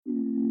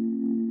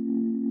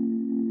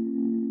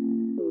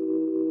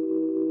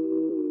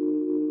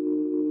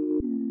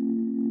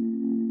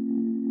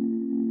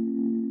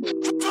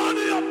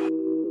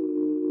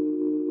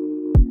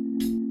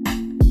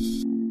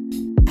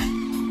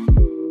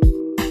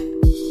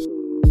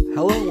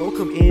Hello and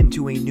welcome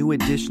into a new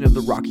edition of the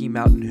Rocky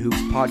Mountain Hoops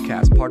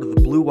podcast, part of the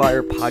Blue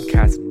Wire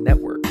Podcast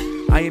Network.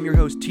 I am your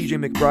host,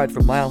 TJ McBride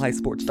from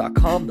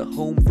MileHighSports.com, the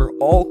home for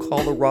all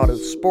Colorado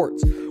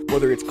sports,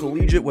 whether it's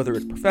collegiate, whether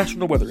it's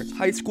professional, whether it's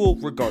high school,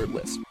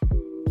 regardless.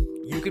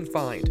 You can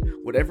find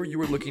whatever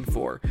you are looking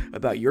for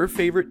about your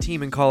favorite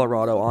team in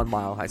Colorado on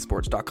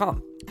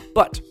MileHighSports.com.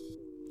 But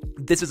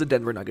this is a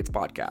Denver Nuggets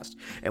podcast,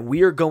 and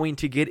we are going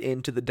to get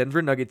into the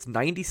Denver Nuggets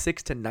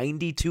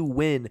 96-92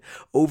 win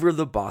over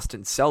the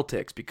Boston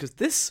Celtics, because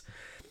this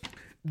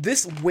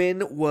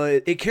win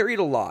it carried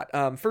a lot.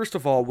 First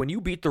of all, when you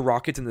beat the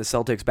Rockets and the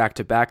Celtics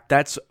back-to-back,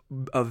 that's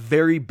a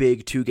very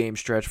big two-game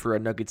stretch for a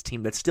Nuggets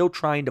team that's still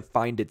trying to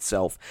find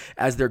itself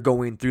as they're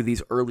going through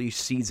these early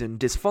season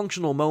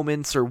dysfunctional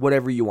moments, or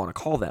whatever you want to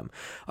call them.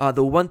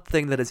 The one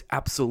thing that has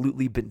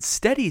absolutely been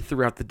steady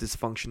throughout the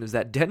dysfunction is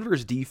that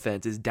Denver's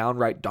defense is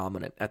downright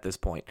dominant at this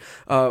point.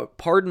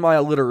 Pardon my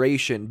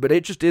alliteration, but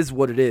it just is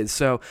what it is.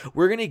 So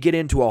we're going to get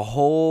into a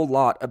whole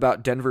lot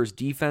about Denver's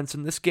defense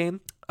in this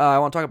game. I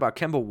want to talk about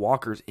Kemba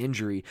Walker's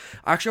injury.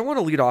 Actually, I want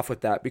to lead off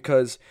with that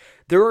because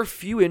there are a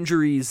few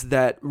injuries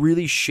that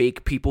really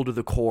shake people to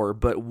the core,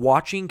 but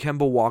watching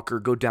Kemba Walker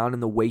go down in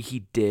the way he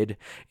did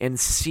and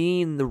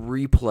seeing the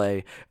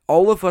replay,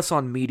 all of us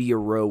on Media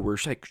Row were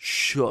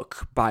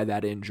shook by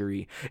that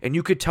injury. And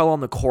you could tell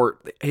on the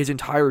court, his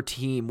entire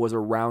team was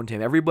around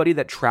him. Everybody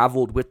that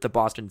traveled with the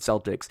Boston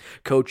Celtics,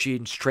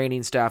 coaching,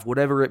 training staff,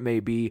 whatever it may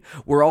be,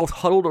 were all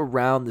huddled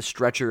around the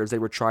stretcher as they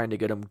were trying to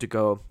get him to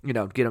go,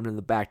 get him in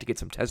the back to get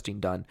some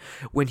testing done.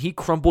 When he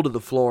crumpled to the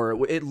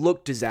floor, it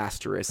looked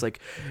disastrous.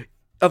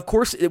 Of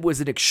course, it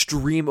was an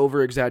extreme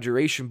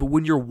over-exaggeration, but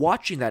when you're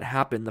watching that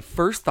happen, the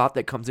first thought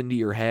that comes into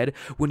your head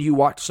when you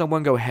watch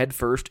someone go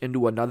headfirst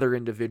into another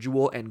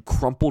individual and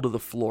crumple to the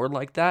floor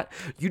like that,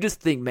 you just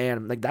think,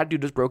 man, that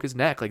dude just broke his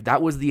neck.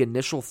 That was the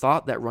initial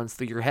thought that runs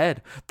through your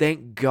head.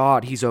 Thank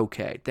God he's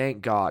okay.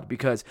 Thank God,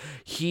 because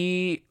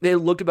it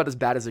looked about as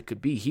bad as it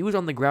could be. He was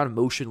on the ground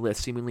motionless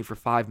seemingly for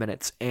 5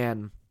 minutes,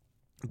 and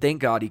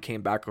thank God he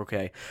came back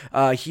okay.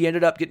 He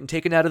ended up getting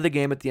taken out of the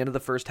game at the end of the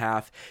first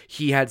half.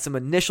 He had some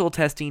initial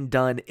testing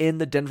done in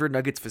the Denver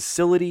Nuggets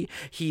facility.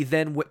 He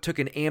then took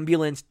an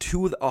ambulance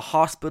to a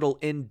hospital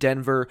in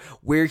Denver,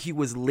 where he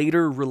was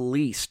later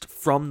released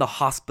from the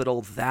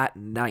hospital that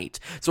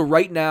night. So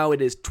right now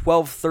it is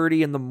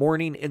 12:30 in the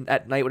morning,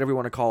 at night, whatever you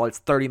want to call it. It's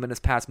 30 minutes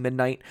past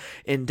midnight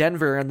in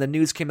Denver, and the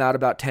news came out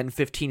about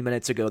 10-15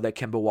 minutes ago that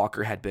Kemba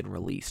Walker had been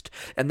released.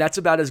 And that's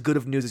about as good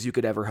of news as you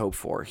could ever hope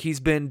for. He's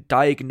been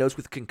diagnosed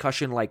with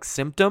concussion-like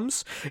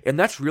symptoms, and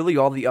that's really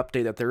all the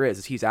update that there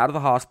is he's out of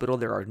the hospital.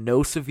 There are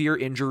no severe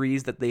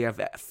injuries that they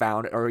have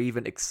found or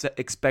even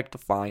expect to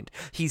find.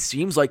 He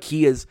seems like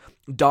he has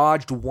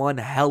dodged one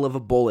hell of a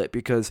bullet,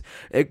 because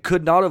it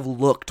could not have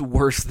looked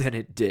worse than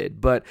it did.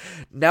 But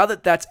now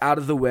that that's out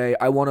of the way,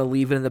 I want to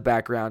leave it in the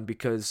background,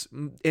 because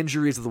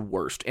injuries are the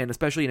worst, and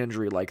especially an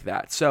injury like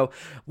that. So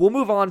we'll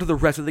move on to the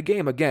rest of the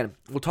game. Again,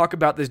 we'll talk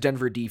about this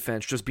Denver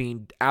defense just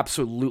being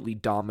absolutely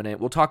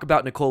dominant. We'll talk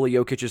about Nikola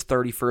Jokic's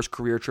 31st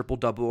career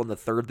triple-double and the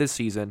third this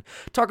season.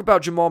 Talk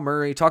about Jamal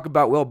Murray. Talk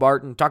about Will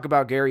Barton. Talk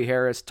about Gary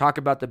Harris. Talk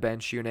about the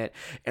bench unit.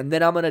 And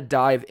then I'm going to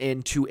dive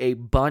into a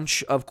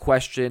bunch of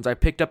questions. I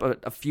picked up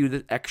a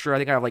few extra. I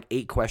think I have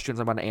 8 questions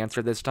I'm going to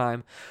answer this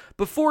time,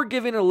 before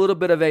giving a little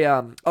bit of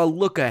a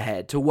look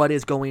ahead to what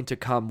is going to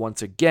come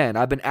once again.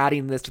 I've been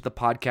adding this to the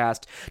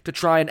podcast to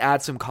try and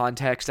add some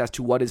context as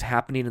to what is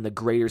happening in the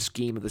greater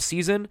scheme of the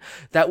season.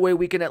 That way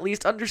we can at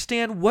least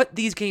understand what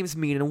these games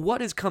mean and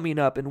what is coming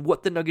up and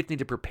what the Nuggets need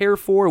to prepare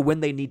for, when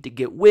they need to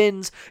get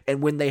wins,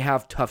 and when they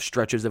have tough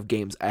stretches of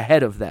games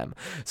ahead of them.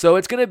 So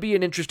it's going to be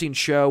an interesting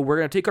show. We're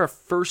going to take our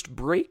first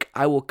break.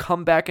 I will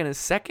come back in a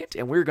second,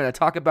 and we're going to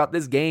talk about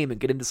this game and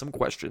get into some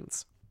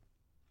questions.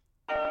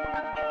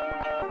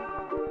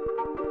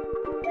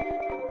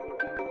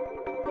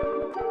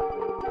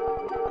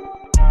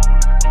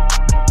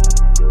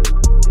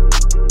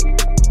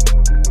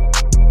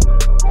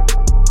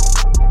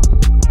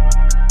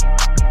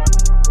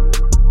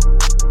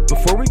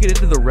 Before we get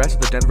into the rest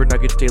of the Denver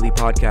Nuggets Daily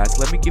Podcast,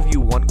 let me give you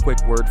one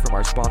quick word from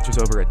our sponsors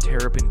over at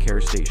Terrapin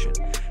Care Station.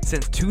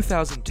 Since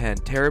 2010,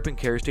 Terrapin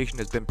Care Station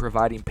has been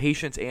providing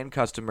patients and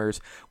customers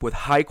with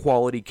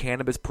high-quality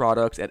cannabis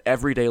products at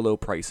everyday low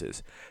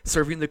prices.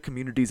 Serving the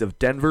communities of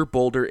Denver,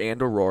 Boulder,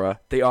 and Aurora,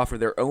 they offer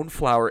their own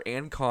flower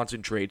and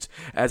concentrates,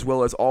 as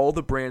well as all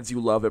the brands you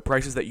love at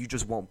prices that you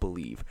just won't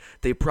believe.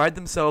 They pride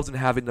themselves in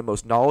having the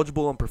most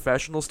knowledgeable and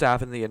professional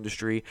staff in the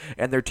industry,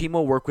 and their team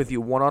will work with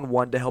you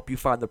one-on-one to help you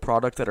find the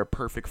products that are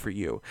perfect for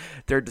you.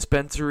 Their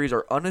dispensaries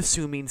are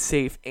unassuming,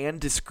 safe,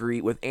 and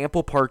discreet, with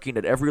ample parking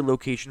at every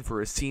location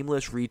for a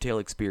seamless retail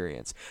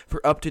experience.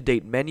 For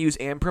up-to-date menus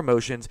and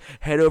promotions,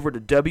 head over to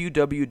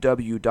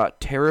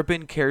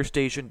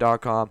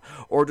www.terrapincarestation.com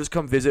or just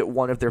come visit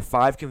one of their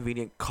 5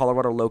 convenient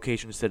Colorado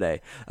locations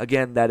today.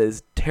 Again, that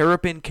is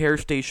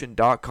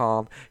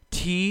terrapincarestation.com,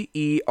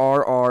 TERRAPIN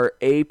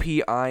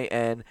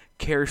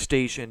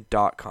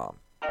carestation.com.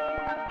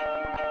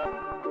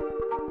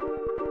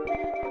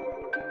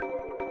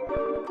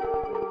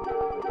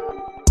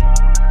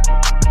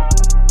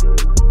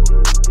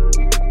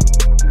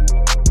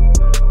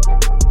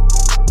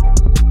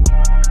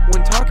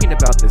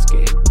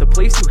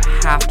 place you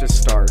have to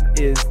start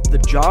is the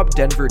job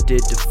Denver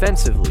did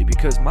defensively,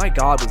 because my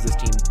God, was this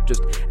team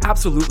just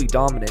absolutely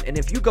dominant. And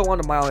if you go on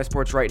to Mile High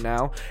Sports right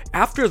now,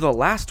 after the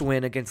last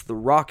win against the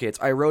Rockets,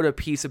 I wrote a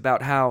piece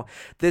about how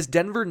this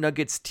Denver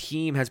Nuggets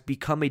team has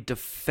become a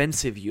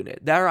defensive unit.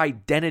 Their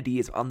identity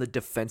is on the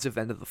defensive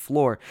end of the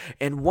floor.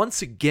 And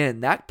once again,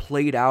 that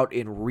played out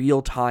in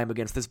real time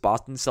against this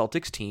Boston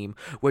Celtics team,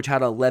 which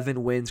had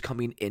 11 wins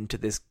coming into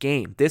this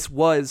game. This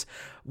was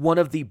one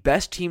of the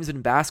best teams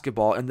in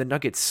basketball, and the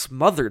Nuggets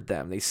smothered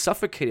them. They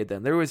suffocated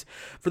them.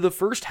 For the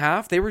first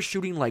half, they were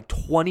shooting like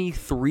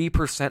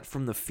 23%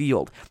 from the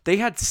field. They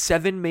had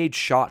 7 made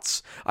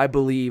shots, I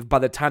believe, by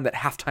the time that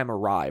halftime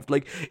arrived.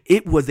 Like,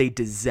 it was a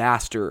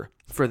disaster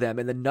for them,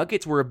 and the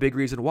Nuggets were a big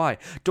reason why.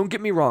 Don't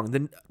get me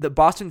wrong, the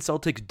Boston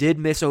Celtics did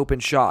miss open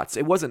shots.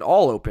 It wasn't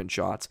all open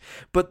shots,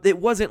 but it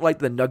wasn't like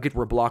the Nuggets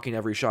were blocking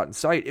every shot in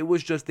sight. It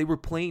was just they were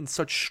playing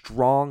such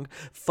strong,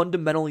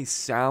 fundamentally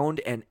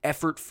sound, and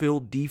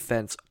effort-filled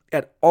defense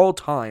at all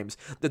times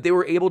that they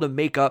were able to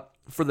make up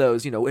for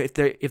those,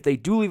 if they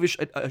do leave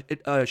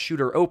a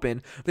shooter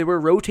open, they were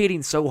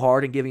rotating so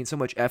hard and giving so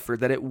much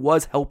effort that it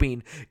was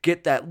helping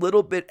get that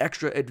little bit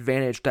extra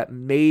advantage that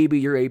maybe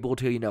you're able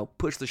to,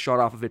 push the shot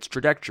off of its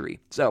trajectory.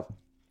 So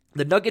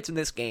the Nuggets in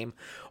this game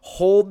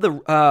hold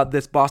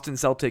this Boston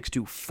Celtics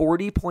to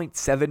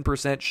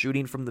 40.7%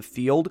 shooting from the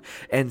field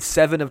and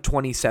 7 of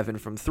 27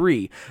 from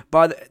 3.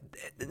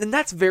 And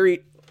that's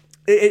very...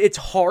 It's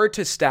hard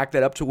to stack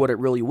that up to what it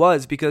really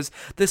was, because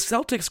the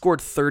Celtics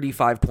scored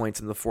 35 points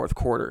in the fourth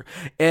quarter,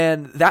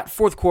 and that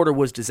fourth quarter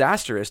was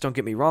disastrous. Don't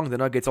get me wrong; the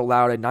Nuggets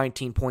allowed a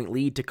 19-point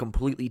lead to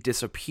completely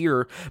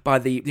disappear by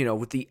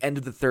with the end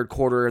of the third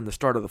quarter and the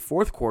start of the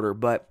fourth quarter.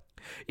 But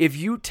if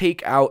you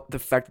take out the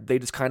fact that they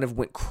just kind of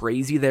went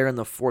crazy there in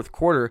the fourth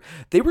quarter,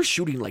 they were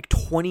shooting like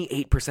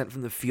 28%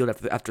 from the field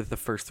after the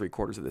first 3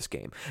 quarters of this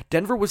game.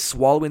 Denver was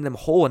swallowing them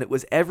whole, and it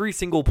was every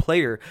single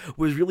player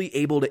was really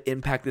able to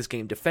impact this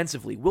game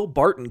defensively. Will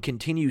Barton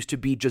continues to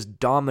be just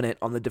dominant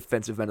on the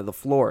defensive end of the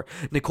floor.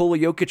 Nikola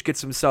Jokic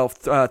gets himself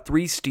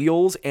 3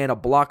 steals and a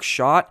block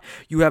shot.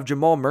 You have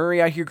Jamal Murray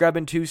out here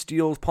grabbing 2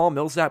 steals. Paul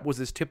Millsap was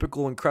his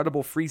typical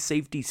incredible free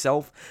safety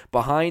self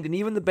behind, and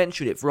even the bench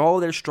unit, for all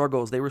of their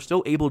struggles, they were still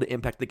able to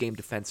impact the game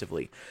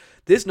defensively.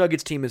 This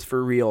Nuggets team is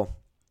for real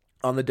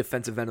on the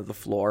defensive end of the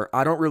floor.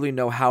 I don't really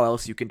know how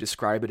else you can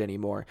describe it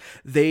anymore.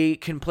 They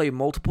can play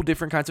multiple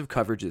different kinds of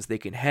coverages. They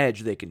can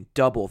hedge, they can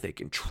double, they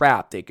can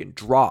trap, they can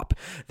drop,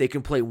 they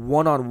can play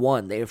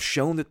one-on-one. They have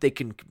shown that they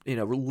can,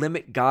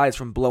 limit guys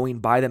from blowing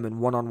by them in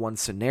one-on-one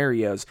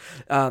scenarios.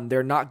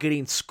 They're not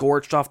getting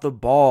scorched off the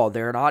ball.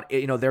 They're not,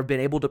 they've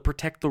been able to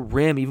protect the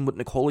rim even with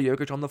Nikola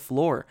Jokic on the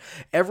floor.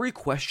 Every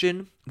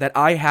question that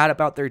I had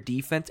about their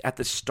defense at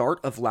the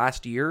start of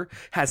last year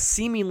has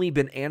seemingly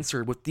been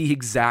answered with the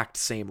exact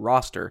same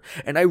roster,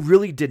 and I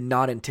really did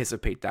not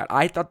anticipate that.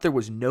 I thought there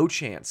was no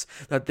chance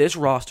that this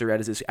roster,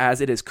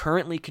 as it is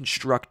currently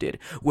constructed,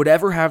 would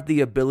ever have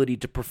the ability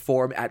to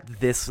perform at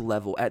this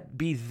level,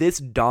 be this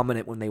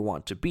dominant when they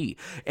want to be.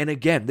 And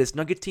again, this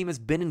Nuggets team has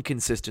been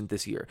inconsistent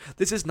this year.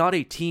 This is not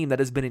a team that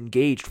has been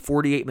engaged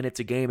 48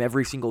 minutes a game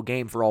every single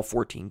game for all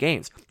 14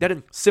 games. That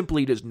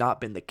simply has not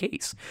been the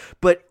case.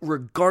 But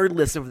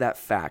regardless of that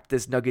fact,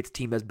 this Nuggets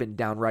team has been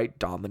downright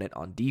dominant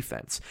on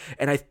defense,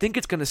 and I think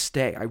it's going to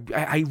stay.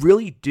 I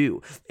really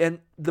do. And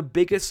the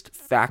biggest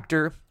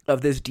factor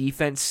of this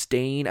defense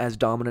staying as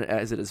dominant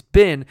as it has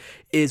been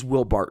is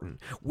Will Barton.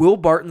 Will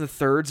Barton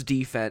III's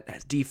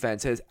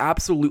defense has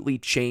absolutely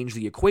changed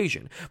the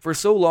equation. For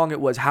so long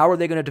it was, how are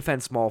they going to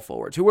defend small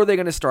forwards? Who are they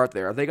going to start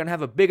there? Are they going to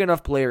have a big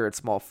enough player at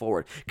small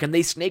forward? Can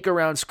they snake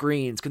around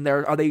screens? Do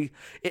they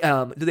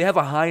have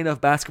a high enough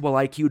basketball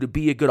IQ to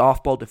be a good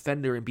off-ball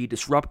defender and be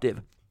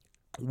disruptive?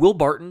 Will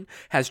Barton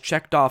has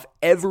checked off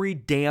every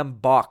damn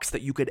box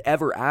that you could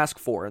ever ask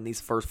for in these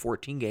first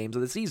 14 games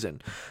of the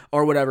season,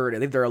 or whatever it is. I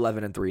think they're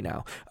 11-3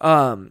 now.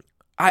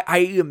 I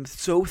am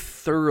so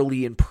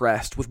thoroughly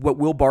impressed with what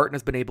Will Barton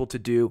has been able to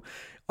do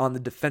on the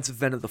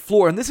defensive end of the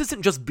floor. And this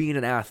isn't just being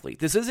an athlete.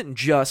 This isn't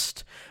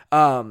just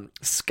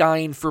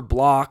skying for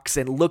blocks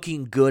and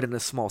looking good in a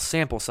small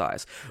sample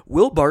size.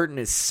 Will Barton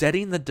is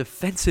setting the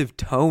defensive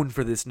tone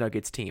for this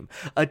Nuggets team.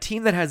 A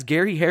team that has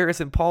Gary Harris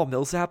and Paul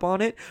Millsap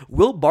on it.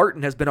 Will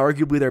Barton has been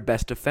arguably their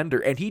best defender,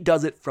 and he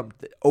does it from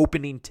the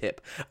opening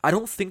tip. I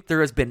don't think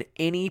there has been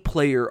any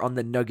player on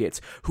the Nuggets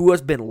who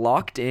has been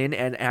locked in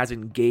and as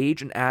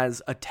engaged and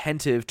as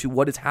attentive to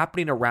what is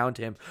happening around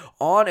him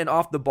on and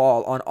off the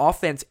ball, on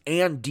offense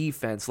and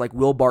defense, like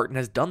Will Barton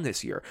has done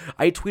this year.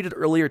 I tweeted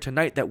earlier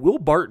tonight that Will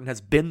Barton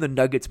has been the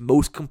Nuggets'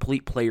 most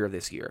complete player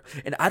this year,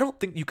 and I don't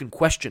think you can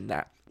question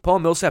that. Paul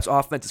Millsap's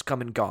offense has come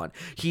and gone.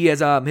 He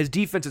has his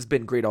defense has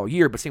been great all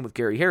year, but same with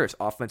Gary Harris.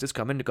 Offense has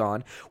come and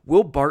gone.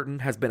 Will Barton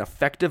has been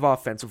effective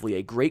offensively,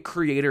 a great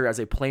creator as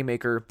a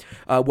playmaker,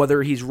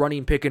 whether he's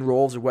running pick and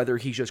rolls or whether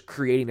he's just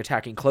creating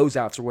attacking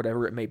closeouts or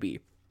whatever it may be.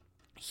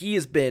 He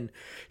has been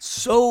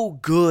so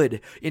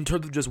good in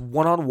terms of just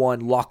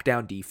one-on-one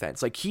lockdown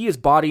defense. Like, he is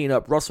bodying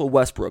up Russell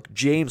Westbrook,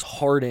 James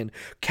Harden,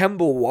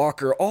 Kemba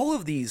Walker, all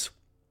of these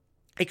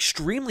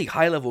extremely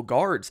high-level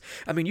guards.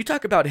 I mean, you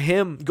talk about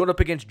him going up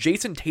against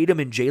Jason Tatum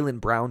and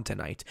Jaylen Brown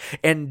tonight,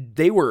 and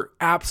they were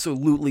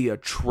absolutely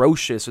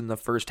atrocious in the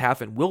first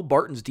half, and Will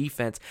Barton's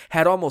defense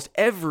had almost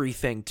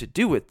everything to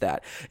do with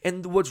that.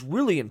 And what's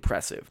really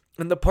impressive,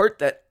 and the part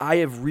that I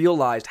have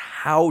realized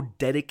how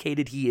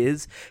dedicated he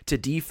is to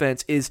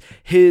defense, is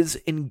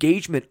his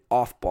engagement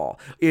off ball.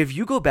 If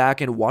you go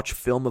back and watch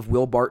film of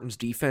Will Barton's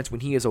defense when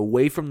he is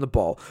away from the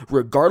ball,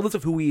 regardless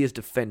of who he is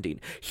defending,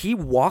 he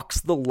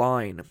walks the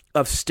line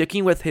of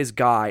sticking with his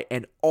guy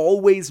and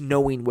always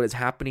knowing what is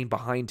happening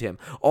behind him,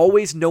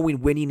 always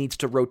knowing when he needs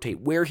to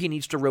rotate, where he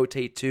needs to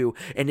rotate to,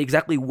 and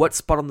exactly what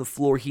spot on the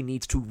floor he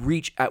needs to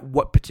reach at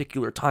what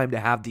particular time to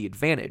have the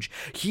advantage.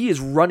 He is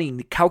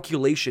running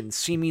calculations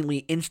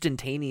seemingly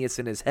instantaneous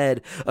in his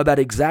head about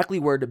exactly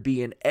where to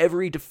be in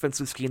every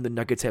defensive scheme the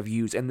Nuggets have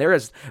used, and there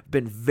has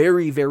been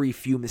very, very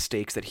few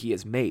mistakes that he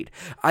has made.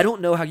 I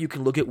don't know how you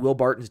can look at Will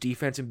Barton's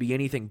defense and be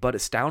anything but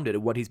astounded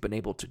at what he's been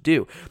able to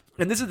do.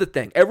 And this is the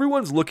thing.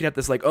 Everyone's looking at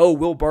this like, oh,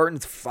 Will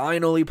Barton's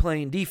finally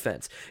playing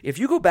defense. If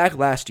you go back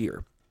last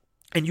year,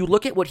 and you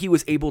look at what he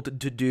was able to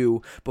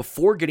do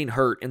before getting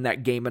hurt in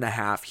that game and a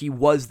half, he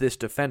was this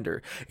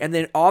defender. And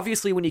then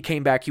obviously when he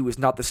came back, he was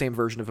not the same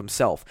version of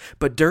himself.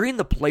 But during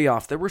the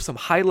playoffs, there were some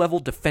high-level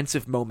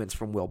defensive moments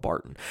from Will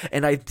Barton.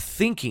 And I'm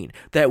thinking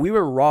that we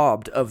were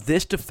robbed of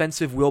this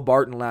defensive Will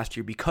Barton last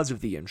year because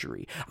of the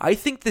injury. I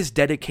think this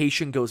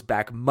dedication goes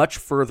back much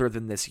further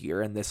than this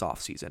year and this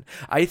offseason.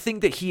 I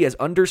think that he has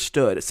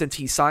understood, since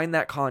he signed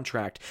that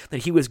contract,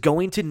 that he was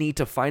going to need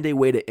to find a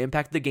way to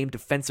impact the game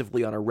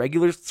defensively on a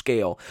regular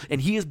scale. And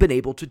he has been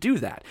able to do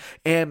that.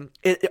 And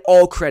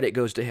all credit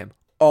goes to him.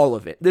 All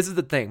of it. This is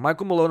the thing.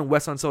 Michael Malone and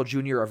Wes Unseld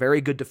Jr. are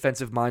very good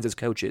defensive minds as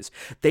coaches.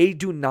 They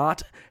do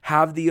not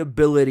have the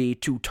ability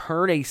to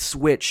turn a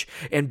switch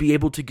and be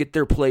able to get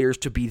their players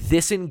to be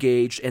this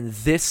engaged and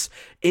this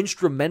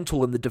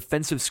instrumental in the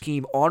defensive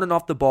scheme on and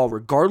off the ball,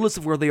 regardless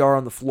of where they are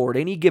on the floor at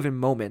any given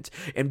moment,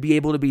 and be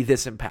able to be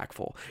this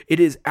impactful. It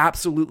is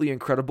absolutely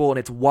incredible, and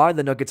it's why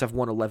the Nuggets have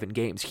won 11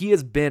 games. He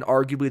has been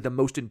arguably the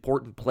most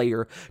important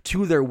player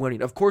to their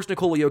winning. Of course,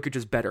 Nikola Jokic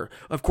is better.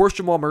 Of course,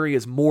 Jamal Murray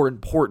is more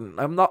important.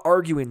 I'm not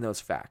arguing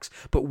those facts,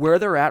 but where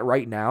they're at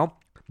right now,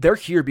 they're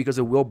here because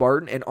of Will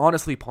Barton and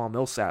honestly Paul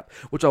Millsap,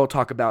 which I'll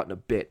talk about in a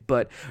bit.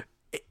 But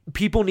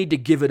people need to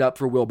give it up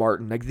for Will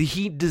Barton. Like,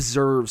 he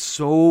deserves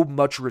so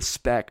much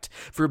respect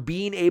for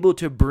being able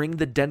to bring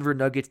the Denver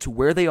Nuggets to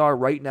where they are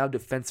right now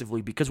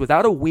defensively, because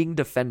without a wing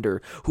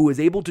defender who is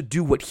able to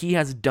do what he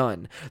has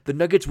done, the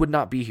Nuggets would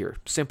not be here,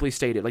 simply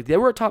stated. Like, they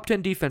were a top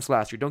 10 defense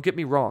last year, don't get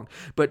me wrong,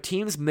 but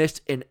teams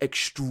missed an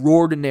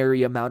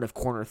extraordinary amount of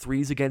corner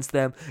threes against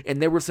them, and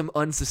there were some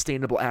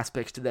unsustainable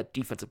aspects to that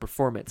defensive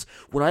performance.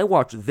 When I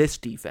watch this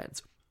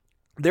defense,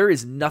 there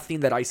is nothing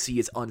that I see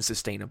as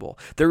unsustainable.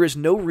 There is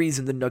no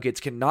reason the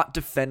Nuggets cannot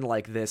defend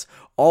like this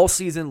all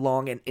season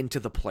long and into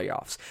the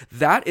playoffs.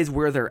 That is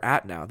where they're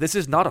at now. This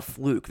is not a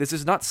fluke. This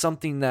is not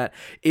something that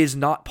is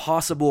not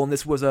possible, and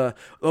this was the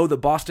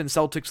Boston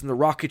Celtics and the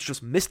Rockets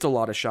just missed a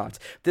lot of shots.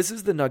 This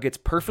is the Nuggets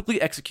perfectly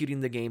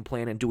executing the game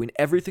plan and doing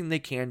everything they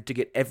can to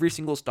get every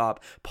single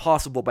stop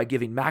possible by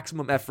giving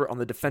maximum effort on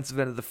the defensive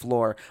end of the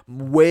floor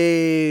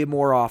way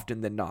more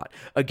often than not.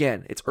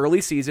 Again, it's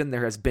early season.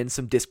 There has been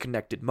some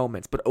disconnected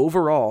moments. But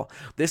overall,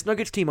 this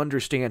Nuggets team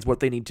understands what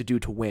they need to do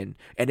to win,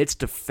 and it's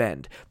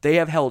defend. They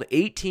have held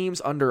 8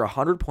 teams under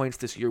 100 points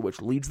this year,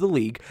 which leads the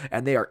league,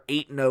 and they are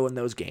 8-0 in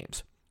those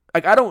games.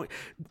 Like,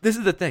 this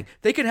is the thing.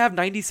 They can have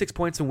 96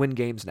 points and win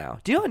games now.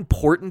 Do you know how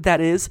important that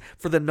is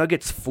for the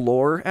Nuggets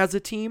floor as a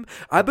team?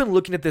 I've been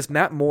looking at this.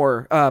 Matt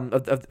Moore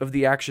of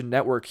the Action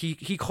Network, he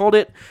called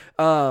it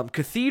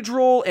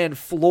cathedral and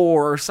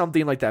floor or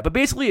something like that. But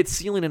basically it's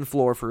ceiling and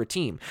floor for a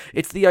team.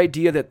 It's the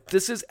idea that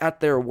this is at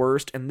their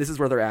worst and this is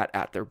where they're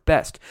at their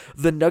best.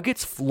 The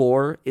Nuggets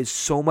floor is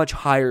so much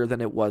higher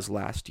than it was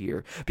last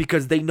year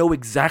because they know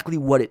exactly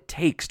what it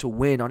takes to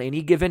win on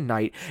any given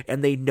night,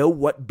 and they know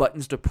what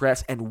buttons to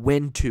press and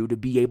when to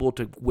be able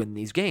to win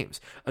these games.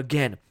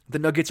 Again, the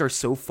Nuggets are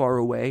so far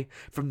away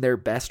from their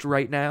best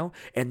right now,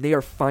 and they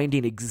are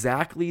finding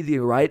exactly the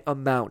right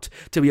amount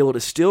to be able to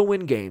still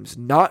win games,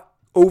 not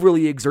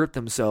overly exert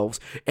themselves,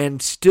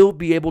 and still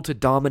be able to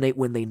dominate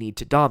when they need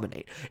to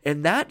dominate.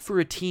 And that, for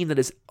a team that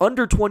is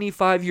under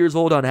 25 years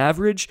old on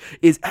average,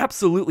 is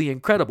absolutely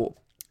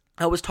incredible.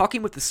 I was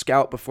talking with the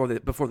scout before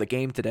the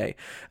game today,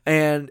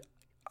 and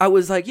I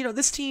was like,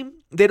 this team,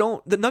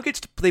 the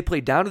Nuggets, they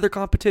play down to their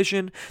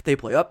competition, they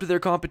play up to their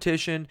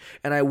competition,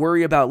 and I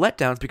worry about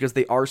letdowns because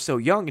they are so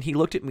young. And he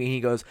looked at me and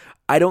he goes,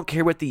 I don't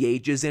care what the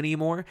age is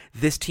anymore.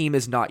 This team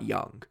is not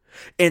young.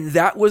 And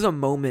that was a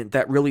moment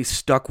that really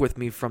stuck with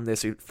me from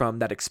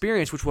that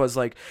experience, which was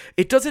like,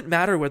 it doesn't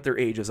matter what their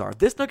ages are.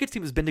 This Nuggets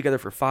team has been together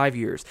for 5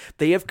 years.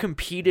 They have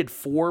competed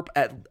for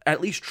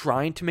at least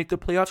trying to make the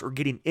playoffs or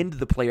getting into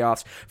the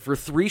playoffs for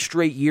 3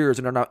 straight years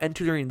and are now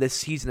entering this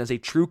season as a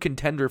true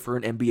contender for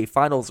an NBA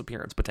Finals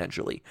appearance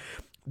potentially.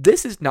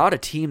 this is not a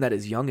team that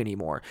is young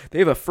anymore. They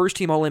have a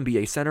first-team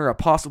All-NBA center, a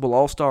possible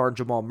All-Star in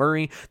Jamal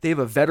Murray. They have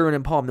a veteran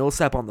in Paul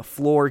Millsap on the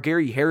floor.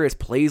 Gary Harris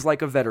plays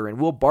like a veteran.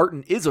 Will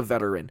Barton is a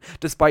veteran,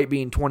 despite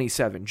being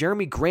 27.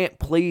 Jeremy Grant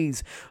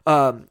plays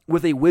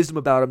with a wisdom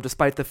about him,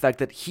 despite the fact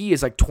that he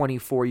is like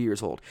 24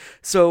 years old.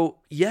 So,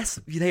 yes,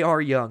 they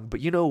are young,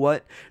 but you know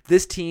what?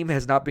 This team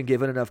has not been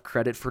given enough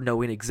credit for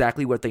knowing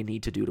exactly what they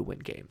need to do to win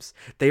games.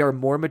 They are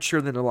more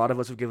mature than a lot of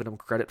us have given them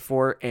credit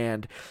for,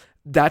 and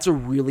that's a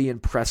really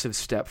impressive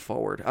step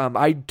forward.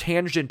 I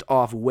tangent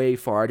off way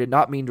far. I did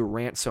not mean to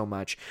rant so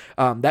much.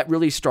 That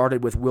really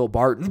started with Will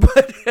Barton,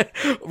 but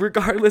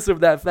regardless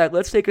of that fact,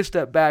 let's take a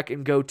step back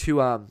and go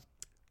to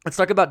let's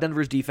talk about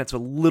Denver's defense a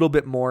little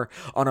bit more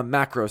on a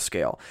macro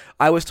scale.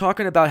 I was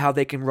talking about how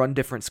they can run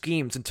different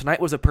schemes, and tonight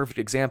was a perfect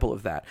example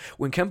of that.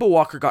 When Kemba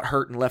Walker got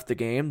hurt and left the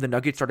game, the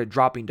Nuggets started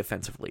dropping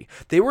defensively.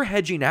 They were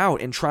hedging out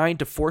and trying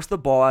to force the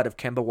ball out of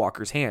Kemba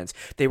Walker's hands.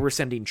 They were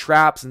sending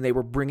traps, and they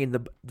were bringing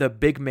the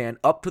big man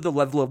up to the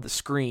level of the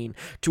screen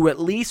to at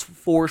least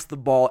force the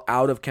ball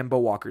out of Kemba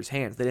Walker's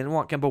hands. They didn't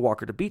want Kemba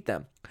Walker to beat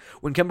them.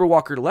 When Kemba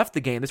Walker left the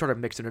game, they started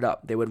mixing it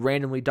up. They would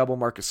randomly double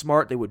Marcus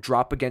Smart. They would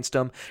drop against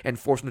him and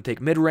force him to take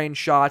mid-range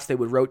shots. They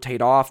would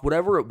rotate off,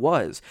 whatever it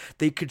was.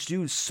 They could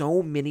do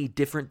so many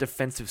different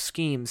defensive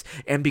schemes,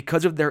 and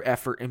because of their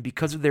effort and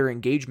because of their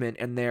engagement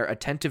and their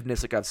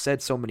attentiveness, like I've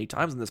said so many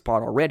times in this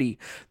pod already,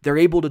 they're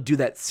able to do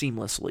that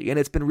seamlessly. And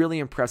it's been really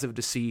impressive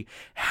to see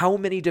how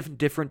many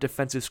different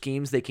defensive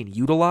schemes they can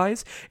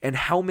utilize and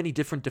how many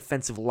different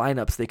defensive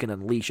lineups they can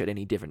unleash at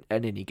any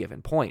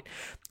given point.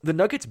 The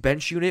Nuggets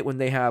bench unit, when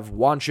they have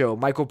Juancho,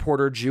 Michael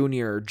Porter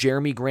Jr.,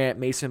 Jeremy Grant,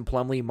 Mason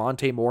Plumlee,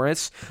 Monte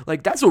Morris,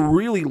 like that's a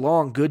really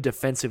long, good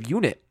defensive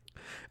unit.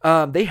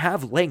 They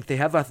have length, they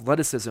have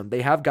athleticism,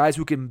 they have guys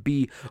who can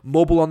be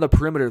mobile on the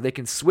perimeter, they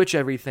can switch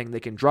everything, they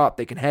can drop,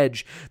 they can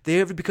hedge. They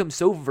have become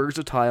so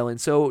versatile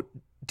and so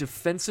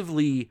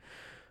defensively,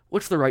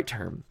 what's the right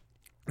term?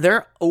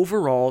 Their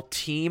overall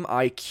team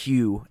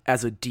IQ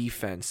as a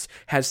defense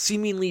has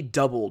seemingly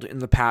doubled in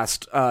the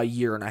past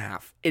year and a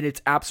half, and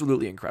it's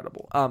absolutely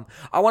incredible.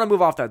 I want to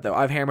move off that, though.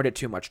 I've hammered it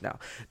too much now.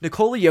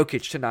 Nikola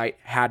Jokic tonight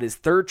had his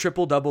third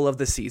triple-double of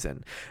the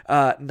season.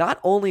 Not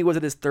only was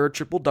it his third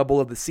triple-double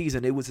of the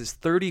season, it was his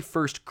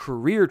 31st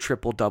career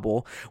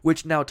triple-double,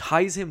 which now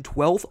ties him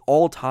 12th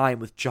all-time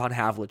with John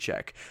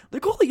Havlicek.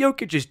 Nikola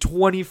Jokic is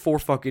 24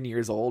 fucking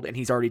years old, and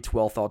he's already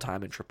 12th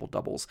all-time in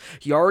triple-doubles.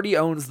 He already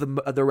owns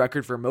the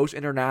record for most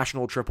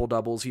international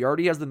triple-doubles. He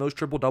already has the most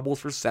triple-doubles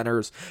for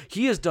centers.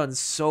 He has done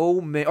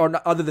so many, or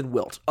not, other than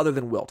Wilt.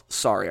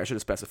 Sorry, I should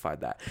have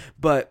specified that.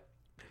 But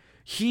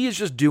he is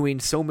just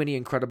doing so many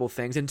incredible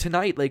things. And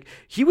tonight, like,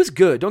 he was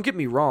good. Don't get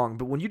me wrong.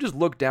 But when you just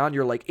look down,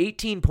 you're like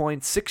 18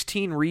 points,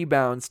 16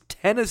 rebounds,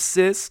 10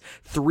 assists,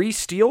 3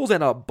 steals,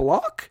 and a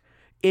block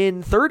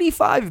in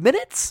 35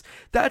 minutes?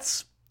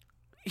 That's...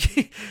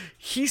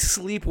 he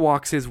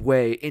sleepwalks his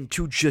way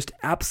into just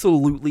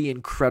absolutely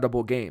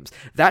incredible games.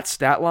 That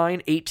stat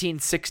line, 18,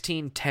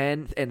 16,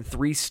 10, and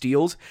 3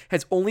 steals,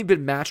 has only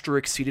been matched or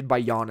exceeded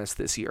by Giannis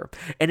this year.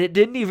 And it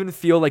didn't even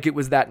feel like it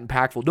was that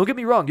impactful. Don't get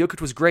me wrong,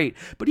 Jokic was great,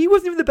 but he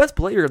wasn't even the best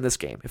player in this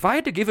game. If I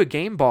had to give a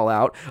game ball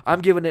out,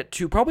 I'm giving it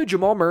to probably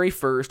Jamal Murray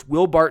first,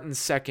 Will Barton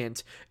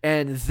second,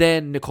 and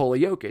then Nikola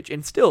Jokic.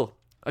 And still,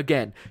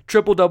 again,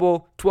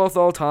 triple-double, 12th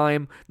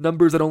all-time,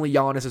 numbers that only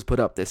Giannis has put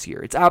up this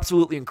year. It's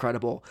absolutely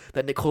incredible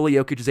that Nikola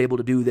Jokic is able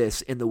to do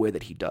this in the way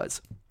that he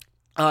does.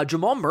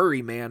 Jamal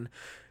Murray, man,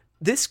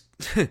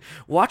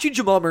 watching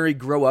Jamal Murray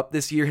grow up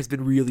this year has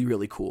been really,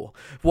 really cool.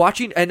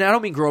 And I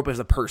don't mean grow up as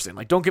a person.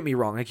 Like, don't get me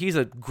wrong. Like, he's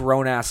a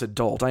grown-ass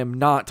adult. I am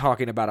not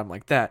talking about him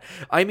like that.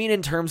 I mean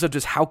in terms of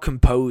just how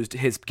composed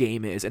his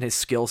game is and his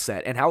skill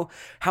set and how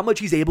much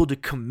he's able to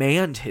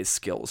command his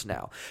skills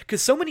now.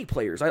 Because so many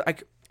players,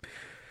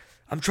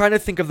 I'm trying to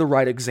think of the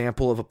right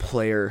example of a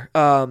player.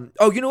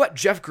 You know what?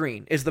 Jeff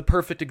Green is the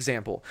perfect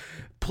example.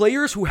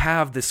 Players who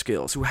have the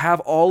skills, who have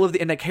all of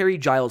the, and like Harry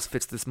Giles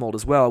fits this mold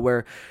as well,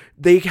 where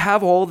they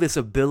have all this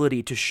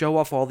ability to show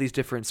off all these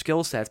different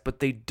skill sets,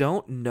 but they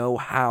don't know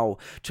how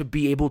to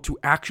be able to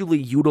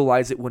actually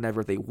utilize it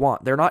whenever they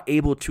want. They're not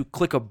able to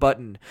click a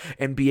button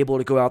and be able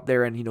to go out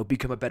there and,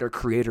 become a better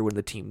creator when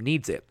the team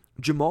needs it.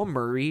 Jamal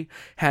Murray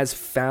has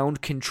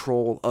found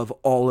control of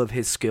all of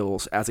his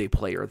skills as a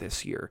player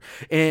this year.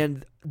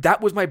 And that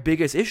was my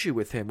biggest issue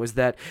with him, was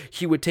that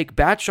he would take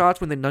bad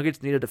shots when the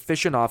Nuggets needed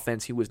efficient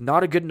offense. He was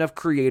not a good enough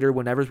creator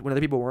when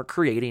other people weren't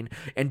creating.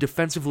 And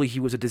defensively, he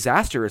was a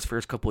disaster his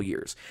first couple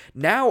years.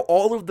 Now,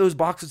 all of those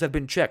boxes have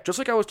been checked. Just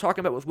like I was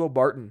talking about with Will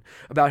Barton,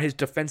 about his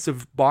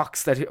defensive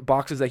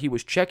boxes that he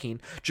was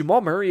checking,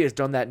 Jamal Murray has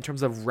done that in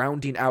terms of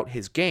rounding out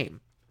his game.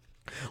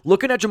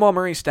 Looking at Jamal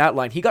Murray's stat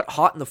line, he got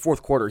hot in the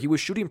fourth quarter. He was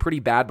shooting pretty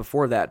bad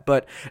before that,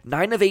 but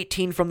 9 of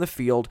 18 from the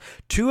field,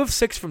 2 of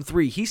 6 from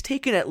 3. He's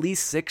taken at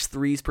least 6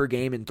 threes per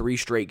game in 3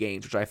 straight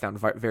games, which I found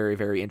very,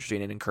 very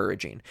interesting and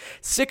encouraging.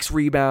 6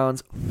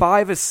 rebounds,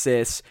 5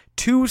 assists,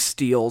 2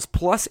 steals,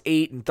 plus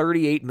 8 in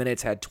 38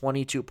 minutes, had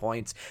 22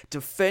 points,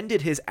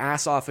 defended his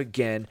ass off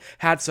again,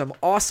 had some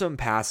awesome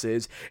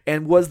passes,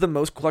 and was the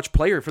most clutch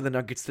player for the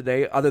Nuggets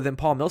today other than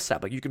Paul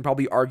Millsap. Like, you can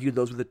probably argue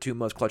those were the 2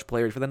 most clutch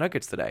players for the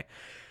Nuggets today.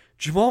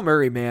 Jamal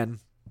Murray, man,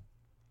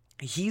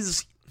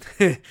 he's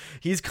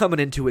coming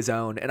into his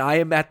own, and I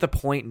am at the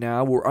point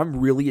now where I'm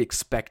really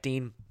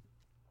expecting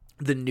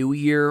the new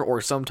year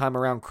or sometime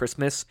around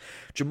Christmas,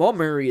 Jamal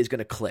Murray is going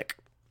to click.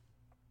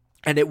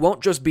 And it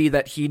won't just be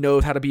that he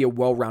knows how to be a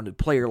well-rounded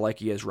player like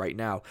he is right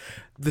now.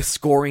 The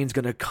scoring's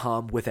going to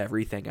come with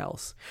everything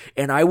else.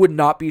 And I would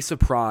not be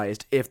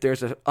surprised if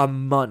there's a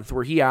month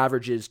where he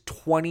averages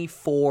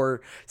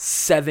 24,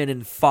 7,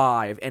 and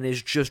 5 and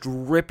is just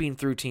ripping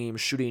through teams,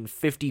 shooting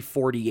 50,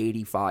 40,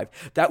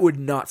 85. That would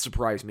not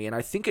surprise me. And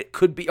I think it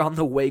could be on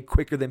the way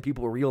quicker than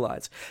people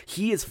realize.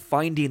 He is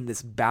finding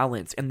this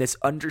balance and this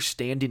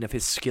understanding of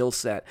his skill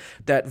set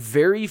that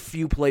very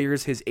few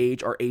players his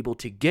age are able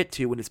to get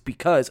to. And it's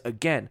because,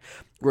 again,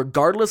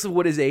 regardless of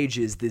what his age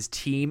is, this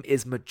team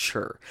is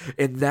mature.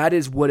 And that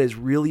is what has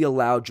really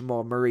allowed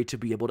Jamal Murray to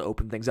be able to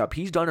open things up.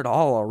 He's done it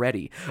all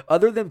already.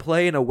 Other than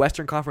play in a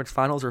Western Conference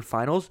Finals or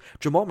Finals,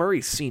 Jamal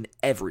Murray's seen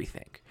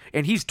everything.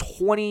 And he's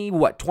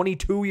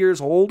 22 years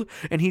old,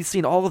 and he's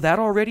seen all of that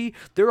already.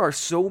 There are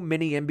so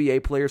many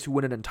NBA players who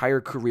win an entire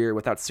career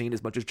without seeing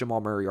as much as Jamal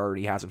Murray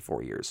already has in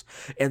 4 years.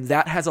 And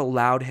that has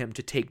allowed him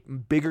to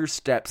take bigger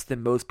steps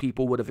than most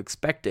people would have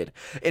expected.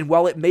 And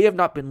while it may have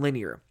not been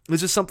linear,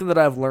 this is something that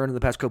I've learned in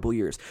the past couple of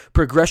years.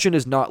 Progression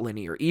is not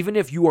linear. Even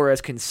if you are as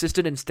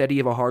consistent and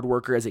steady of a hard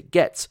worker as it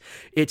gets,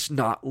 it's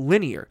not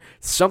linear.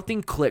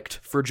 Something clicked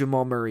for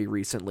Jamal Murray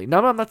recently.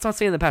 Now, I'm not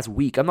saying in the past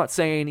week. I'm not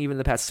saying even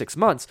the past 6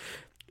 months.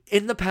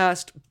 In the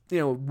past,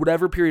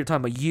 whatever period of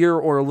time, a year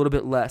or a little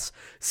bit less,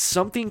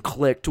 something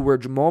clicked to where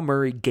Jamal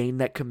Murray gained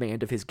that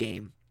command of his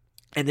game.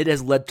 And it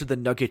has led to the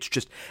Nuggets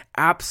just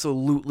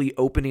absolutely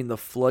opening the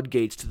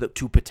floodgates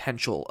to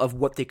potential of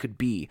what they could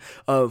be,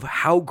 of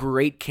how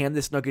great can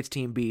this Nuggets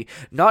team be,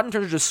 not in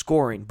terms of just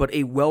scoring, but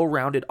a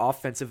well-rounded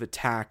offensive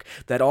attack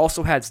that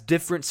also has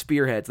different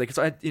spearheads. Like,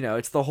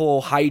 it's the whole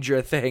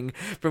Hydra thing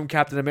from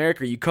Captain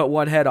America. You cut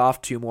one head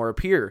off, 2 more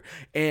appear.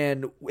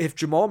 And if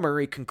Jamal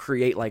Murray can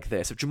create like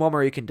this, if Jamal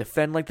Murray can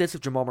defend like this,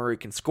 if Jamal Murray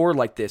can score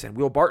like this, and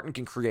Will Barton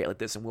can create like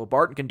this, and Will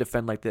Barton can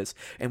defend like this,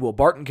 and Will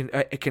Barton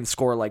can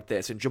score like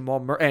this, and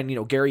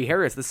Gary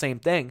Harris, the same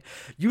thing,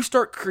 you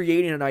start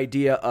creating an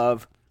idea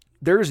of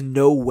there's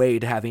no way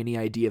to have any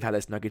idea of how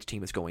this Nuggets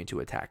team is going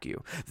to attack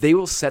you. They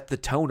will set the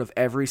tone of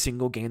every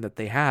single game that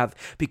they have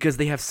because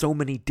they have so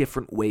many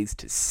different ways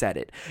to set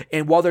it.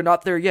 And while they're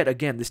not there yet,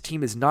 again, this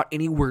team is not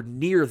anywhere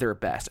near their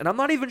best. And I'm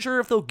not even sure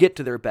if they'll get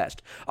to their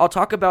best. I'll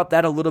talk about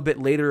that a little bit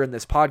later in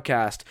this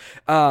podcast.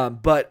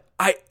 But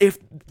if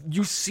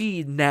you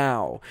see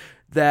now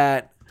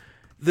that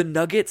the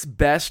Nuggets'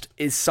 best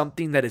is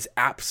something that is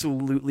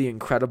absolutely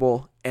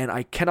incredible, and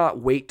I cannot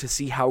wait to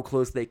see how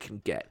close they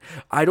can get.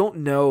 I don't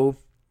know.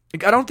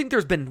 I don't think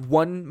there's been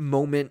one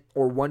moment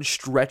or one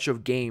stretch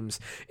of games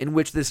in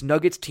which this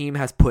Nuggets team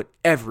has put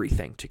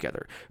everything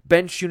together.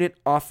 Bench unit,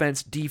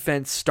 offense,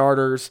 defense,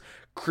 starters,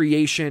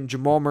 creation,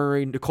 Jamal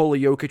Murray, Nikola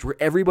Jokic, where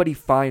everybody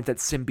finds that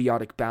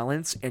symbiotic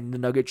balance, and the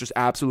Nuggets just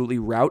absolutely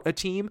rout a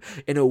team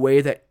in a way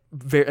that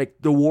like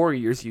the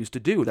Warriors used to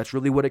do. That's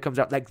really what it comes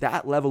out, like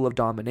that level of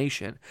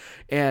domination.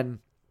 And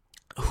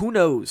who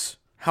knows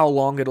how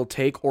long it'll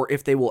take or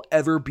if they will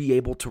ever be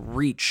able to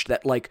reach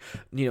that,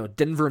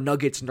 Denver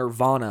Nuggets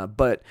nirvana.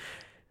 But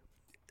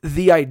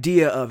the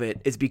idea of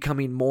it is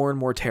becoming more and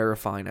more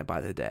terrifying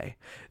by the day.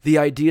 The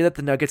idea that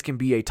the Nuggets can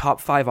be a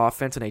top 5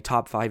 offense and a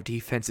top 5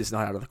 defense is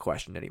not out of the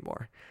question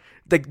anymore.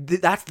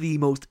 That's the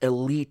most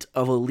elite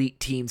of elite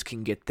teams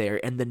can get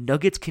there, and the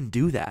Nuggets can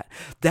do that.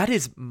 That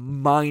is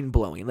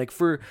mind-blowing. Like,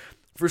 for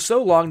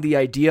so long, the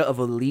idea of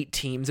elite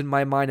teams in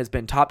my mind has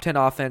been top 10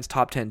 offense,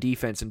 top 10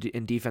 defense,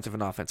 and defensive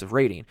and offensive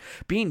rating.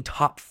 Being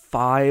top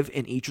 5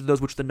 in each of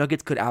those, which the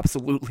Nuggets could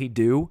absolutely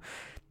do,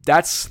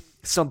 that's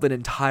something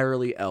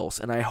entirely else,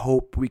 and I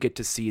hope we get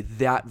to see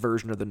that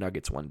version of the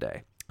Nuggets one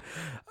day.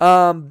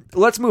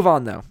 Let's move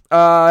on, though.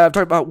 I've talked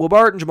about Will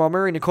Barton, Jamal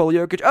Murray, Nikola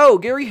Jokic. Oh,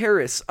 Gary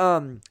Harris.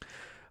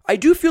 I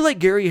do feel like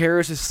Gary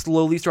Harris is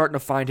slowly starting to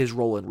find his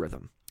role in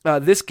rhythm.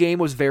 This game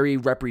was very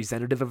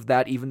representative of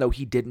that, even though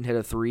he didn't hit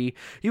a 3.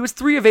 He was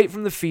 3 of 8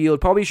 from the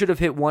field, probably should have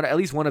hit at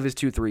least one of his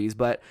 2 threes,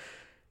 but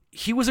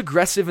he was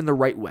aggressive in the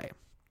right way.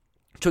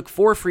 Took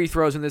 4 free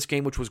throws in this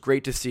game, which was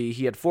great to see.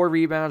 He had 4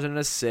 rebounds and an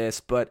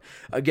assist, but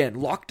again,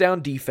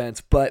 lockdown defense,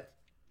 but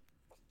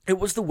it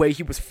was the way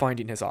he was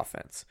finding his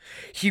offense.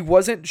 He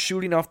wasn't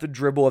shooting off the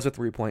dribble as a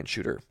 3-point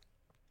shooter.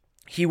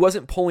 He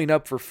wasn't pulling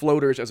up for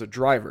floaters as a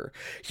driver.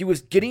 He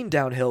was getting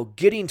downhill,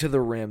 getting to the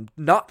rim,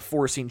 not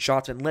forcing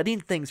shots, and letting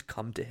things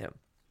come to him.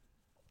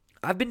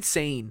 I've been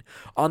saying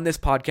on this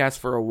podcast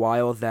for a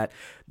while that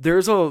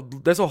there's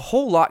a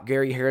whole lot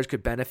Gary Harris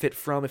could benefit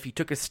from if he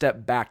took a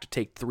step back to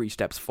take 3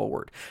 steps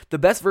forward. The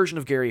best version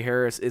of Gary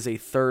Harris is a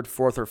 3rd,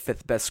 4th, or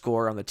 5th best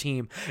scorer on the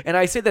team. And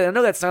I say that, I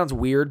know that sounds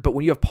weird, but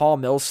when you have Paul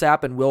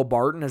Millsap and Will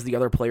Barton as the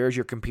other players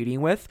you're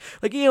competing with,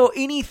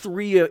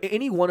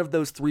 any one of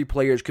those 3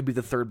 players could be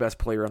the 3rd best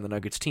player on the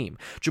Nuggets team.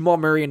 Jamal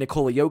Murray and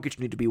Nikola Jokic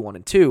need to be 1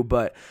 and 2,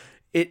 but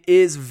it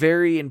is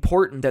very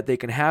important that they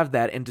can have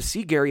that, and to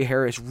see Gary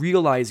Harris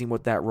realizing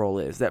what that role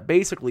is, that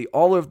basically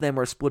all of them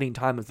are splitting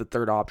time as the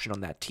 3rd option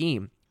on that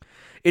team.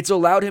 It's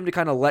allowed him to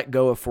kind of let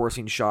go of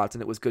forcing shots,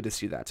 and it was good to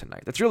see that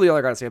tonight. That's really all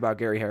I got to say about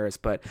Gary Harris,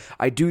 but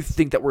I do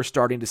think that we're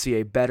starting to see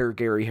a better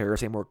Gary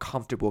Harris, a more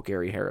comfortable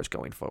Gary Harris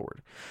going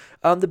forward.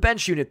 The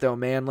bench unit, though,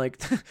 man,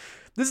 this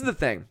is the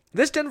thing.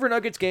 This Denver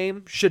Nuggets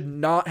game should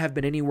not have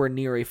been anywhere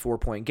near a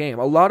 4-point game.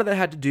 A lot of that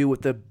had to do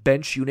with the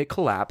bench unit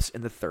collapse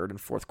in the 3rd and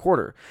 4th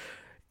quarter.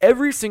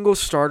 Every single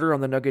starter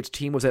on the Nuggets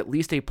team was at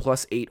least a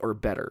 +8 or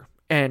better.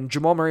 And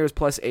Jamal Murray was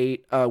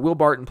 +8, Will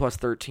Barton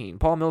 +13,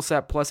 Paul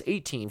Millsap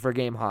 +18 for a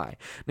game high,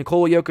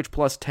 Nikola Jokic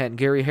 +10,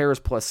 Gary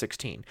Harris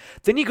 +16.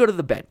 Then you go to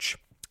the bench.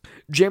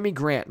 Jeremy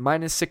Grant,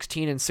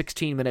 -16 and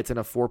 16 minutes in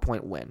a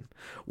 4-point win.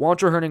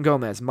 Juancho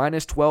Hernangomez,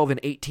 -12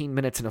 and 18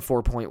 minutes in a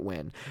 4-point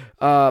win.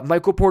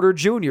 Michael Porter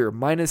Jr.,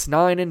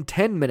 -9 and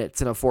 10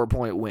 minutes in a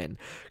 4-point win.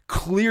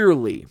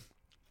 Clearly,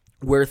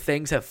 where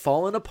things have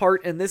fallen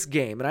apart in this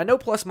game, and I know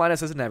plus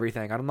minus isn't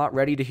everything. I'm not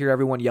ready to hear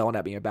everyone yelling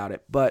at me about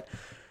it, but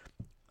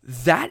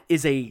that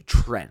is a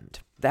trend.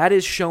 That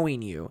is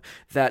showing you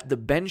that the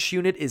bench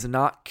unit is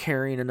not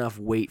carrying enough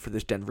weight for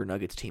this Denver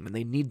Nuggets team, and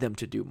they need them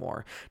to do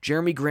more.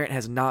 Jeremy Grant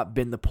has not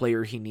been the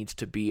player he needs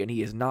to be, and he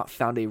has not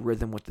found a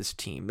rhythm with this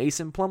team.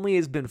 Mason Plumlee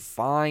has been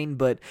fine,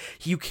 but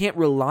you can't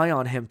rely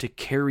on him to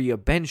carry a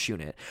bench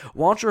unit.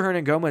 Juancho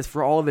Hernangomez,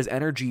 for all of his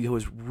energy,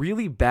 was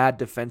really bad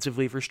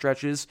defensively for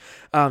stretches,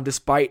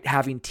 despite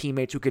having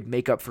teammates who could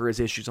make up for his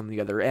issues on the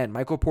other end.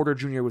 Michael Porter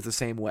Jr. was the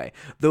same way.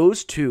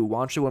 Those two,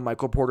 Juancho and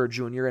Michael Porter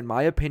Jr., in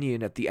my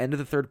opinion, at the end of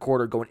the 3rd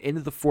quarter, going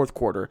into the 4th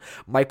quarter,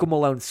 Michael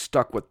Malone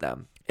stuck with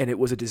them, and it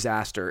was a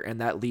disaster,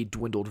 and that lead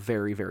dwindled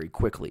very, very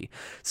quickly.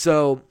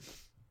 So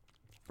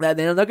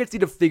the Nuggets need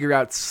to figure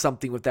out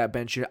something with that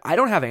bench unit. I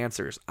don't have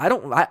answers. I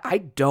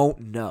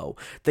don't know.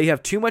 They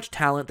have too much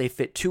talent. They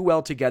fit too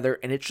well together,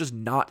 and it's just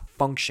not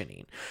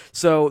functioning.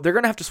 So they're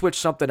going to have to switch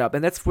something up,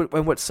 and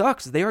what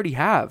sucks is they already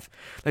have.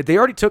 They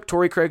already took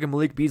Torrey Craig and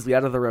Malik Beasley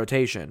out of the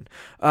rotation.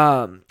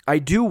 I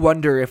do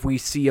wonder if we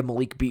see a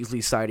Malik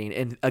Beasley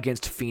sighting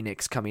against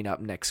Phoenix coming up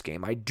next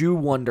game. I do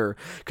wonder,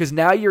 because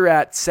now you're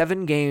at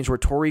 7 games where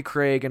Torrey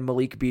Craig and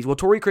Malik Beasley... Well,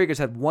 Torrey Craig has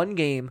had 1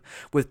 game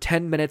with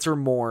 10 minutes or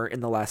more in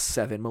the last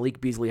 7.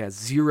 Malik Beasley has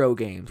 0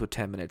 games with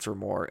 10 minutes or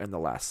more in the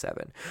last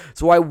 7.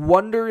 So I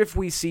wonder if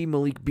we see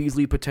Malik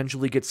Beasley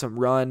potentially get some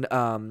run.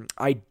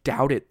 I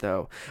doubt it,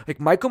 though.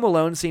 Michael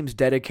Malone seems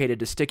dedicated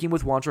to sticking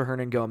with Juancho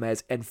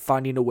Hernangomez and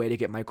finding a way to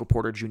get Michael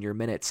Porter Jr.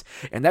 minutes.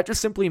 And that just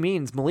simply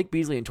means Malik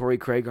Beasley and Torrey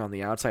Craig are on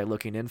the outside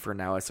looking in for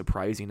now, as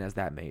surprising as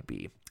that may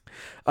be.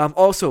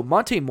 Also,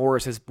 Monte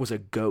Morris was a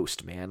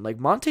ghost, man.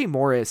 Monte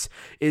Morris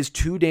is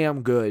too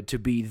damn good to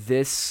be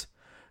this...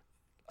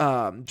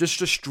 just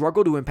to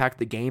struggle to impact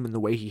the game in the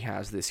way he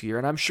has this year.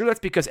 And I'm sure that's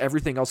because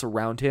everything else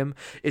around him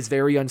is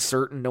very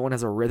uncertain. No one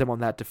has a rhythm on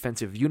that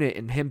defensive unit.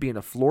 And him being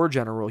a floor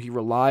general, he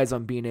relies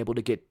on being able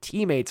to get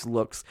teammates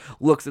looks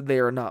that they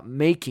are not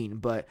making.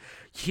 But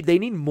they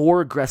need more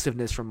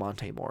aggressiveness from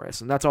Monte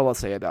Morris. And that's all I'll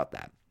say about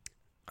that.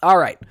 All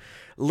right,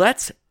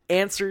 let's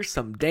answer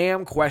some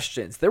damn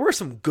questions. There were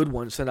some good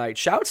ones tonight.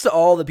 Shouts to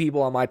all the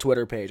people on my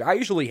Twitter page. I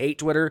usually hate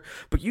Twitter,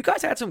 but you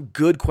guys had some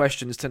good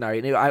questions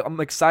tonight, and I'm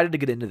excited to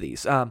get into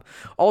these.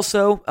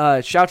 Also,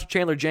 shout to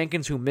Chandler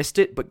Jenkins, who missed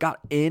it, but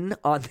got in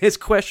on this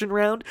question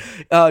round.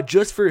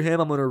 Just for him,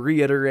 I'm going to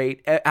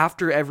reiterate,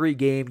 after every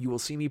game, you will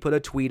see me put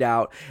a tweet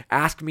out,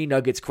 ask me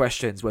Nuggets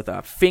questions with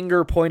a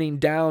finger pointing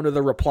down to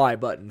the reply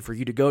button for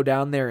you to go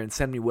down there and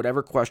send me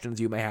whatever questions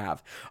you may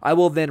have. I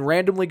will then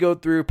randomly go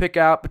through, pick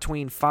out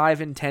between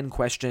 5 and 10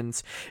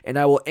 questions, and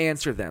I will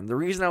answer them. The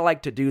reason I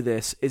like to do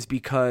this is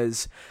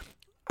because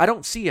I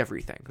don't see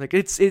everything.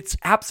 It's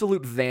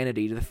absolute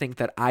vanity to think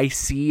that I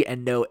see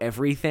and know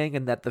everything,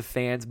 and that the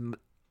fans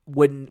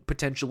wouldn't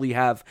potentially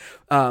have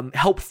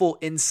helpful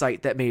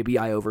insight that maybe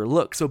I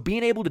overlook. So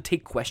being able to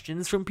take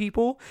questions from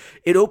people,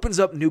 it opens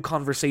up new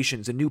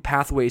conversations and new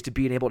pathways to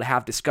being able to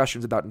have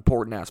discussions about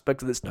important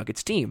aspects of this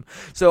Nuggets team.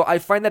 So I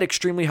find that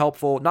extremely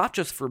helpful, not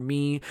just for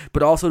me,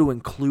 but also to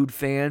include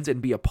fans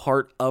and be a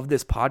part of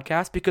this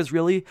podcast, because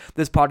really,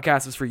 this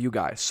podcast is for you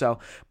guys. So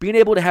being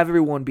able to have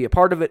everyone be a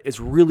part of it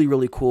is really,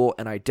 really cool,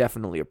 and I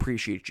definitely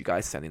appreciate you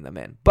guys sending them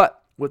in. But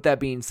with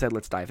that being said,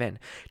 let's dive in.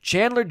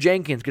 Chandler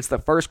Jenkins gets the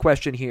first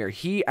question here.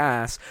 He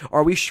asks,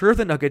 are we sure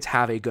the Nuggets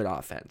have a good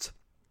offense?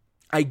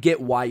 I get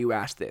why you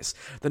asked this.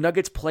 The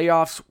Nuggets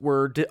playoffs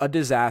were a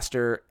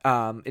disaster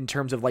in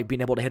terms of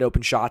being able to hit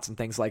open shots and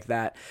things like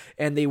that.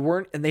 And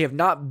they have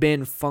not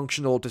been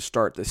functional to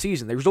start the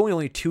season. There was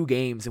only 2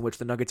 games in which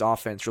the Nuggets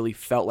offense really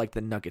felt like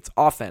the Nuggets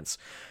offense.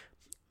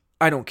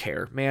 I don't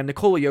care, man.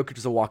 Nikola Jokic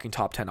is a walking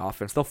top 10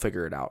 offense. They'll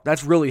figure it out.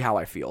 That's really how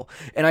I feel.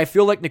 And I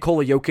feel like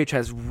Nikola Jokic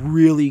has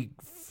really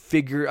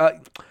figured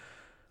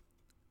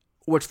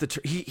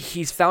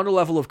he's found a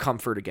level of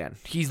comfort again.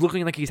 He's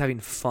looking like he's having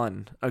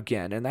fun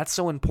again, and that's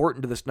so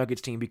important to this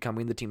Nuggets team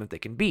becoming the team that they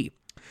can be.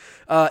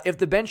 If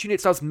the bench unit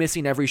stops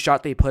missing every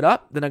shot they put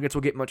up, the Nuggets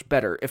will get much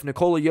better. If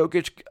Nikola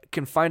Jokic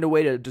can find a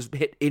way to just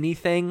hit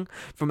anything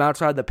from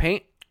outside the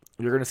paint,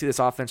 you're going to see this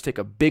offense take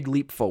a big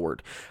leap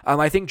forward.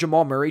 I think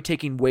Jamal Murray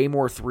taking way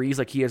more threes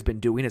like he has been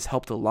doing has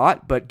helped a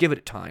lot, but give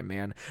it time,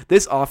 man.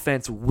 This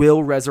offense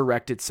will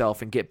resurrect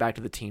itself and get back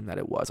to the team that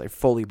it was. I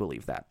fully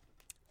believe that.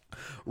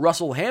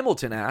 Russell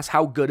Hamilton asks,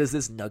 how good is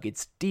this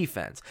Nuggets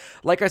defense?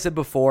 Like I said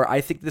before, I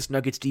think this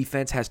Nuggets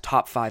defense has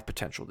top 5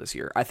 potential this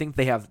year. I think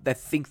they are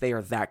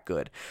that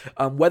good.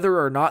 Whether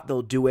or not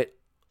they'll do it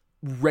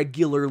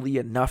regularly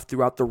enough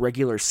throughout the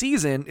regular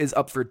season is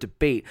up for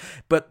debate,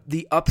 but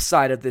the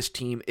upside of this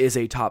team is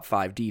a top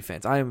 5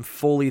 defense. I am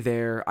fully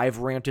there. I've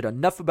ranted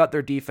enough about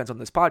their defense on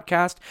this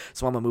podcast,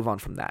 so I'm going to move on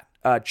from that.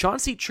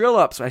 Chauncey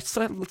Trillups,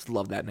 I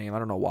love that name. I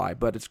don't know why,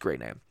 but it's a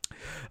great name.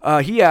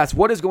 He asks,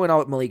 what is going on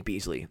with Malik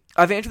Beasley?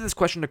 I've answered this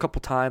question a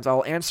couple times.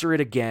 I'll answer it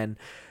again.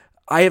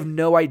 I have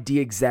no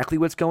idea exactly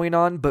what's going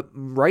on, but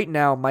right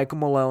now, Michael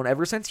Malone,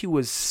 ever since he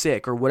was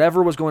sick or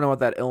whatever was going on with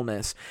that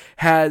illness,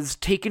 has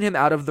taken him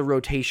out of the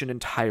rotation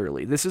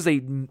entirely. This is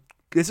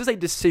a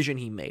decision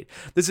he made.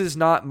 This is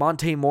not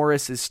Monte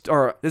Morris this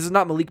is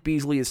not Malik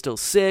Beasley is still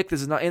sick.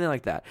 This is not anything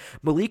like that.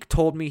 Malik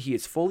told me he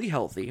is fully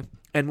healthy.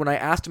 And when I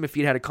asked him if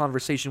he'd had a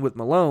conversation with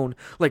Malone,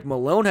 like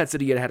Malone had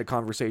said he had a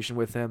conversation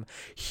with him,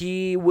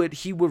 he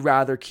would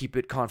rather keep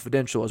it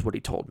confidential is what he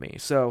told me.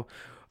 So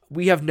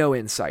we have no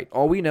insight.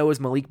 All we know is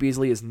Malik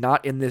Beasley is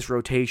not in this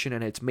rotation,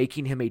 and it's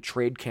making him a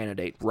trade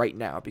candidate right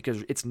now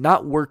because it's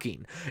not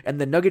working.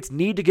 And the Nuggets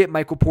need to get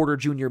Michael Porter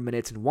Jr.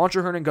 minutes, and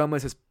Juancho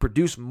Hernangomez has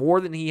produced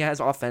more than he has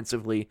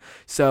offensively.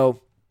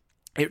 So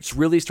it's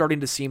really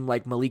starting to seem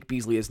like Malik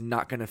Beasley is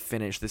not going to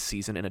finish this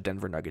season in a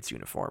Denver Nuggets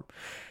uniform.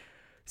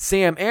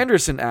 Sam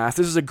Anderson asked,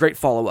 this is a great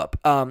follow-up,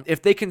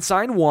 if they can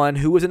sign one,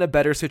 who is in a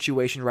better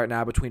situation right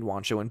now between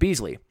Juancho and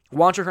Beasley?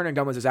 Juancho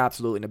Hernangomez is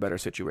absolutely in a better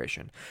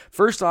situation.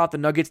 First off, the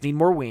Nuggets need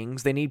more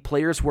wings. They need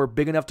players who are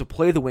big enough to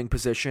play the wing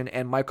position,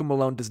 and Michael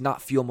Malone does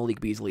not feel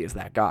Malik Beasley is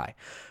that guy.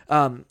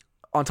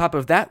 On top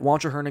of that,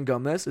 Juancho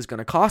Hernangomez is going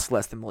to cost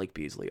less than Malik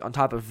Beasley. On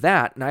top of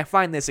that, and I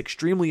find this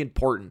extremely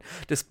important,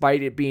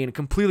 despite it being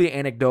completely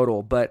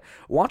anecdotal, but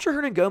Juancho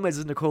Hernangomez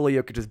is Nikola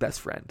Jokic's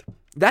best friend.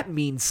 That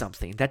means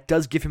something. That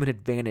does give him an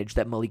advantage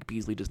that Malik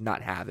Beasley does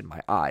not have in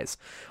my eyes.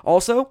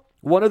 Also,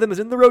 one of them is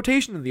in the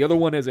rotation and the other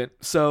one isn't.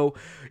 So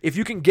if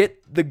you can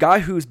get the guy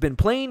who's been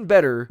playing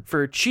better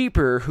for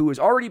cheaper, who is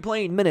already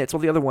playing minutes while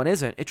the other one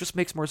isn't, it just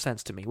makes more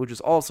sense to me, which is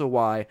also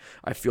why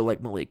I feel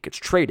like Malik gets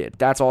traded.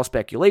 That's all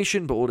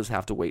speculation, but we'll just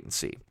have to wait and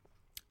see.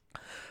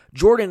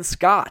 Jordan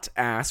Scott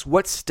asks,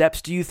 what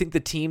steps do you think the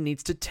team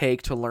needs to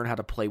take to learn how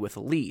to play with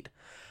a lead?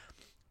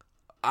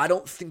 I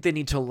don't think they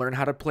need to learn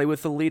how to play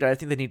with the lead. I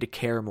think they need to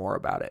care more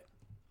about it.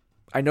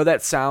 I know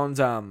that sounds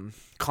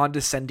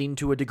condescending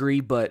to a degree,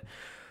 but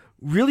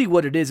really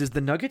what it is the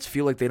Nuggets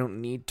feel like they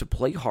don't need to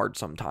play hard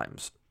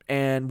sometimes.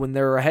 And when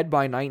they're ahead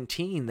by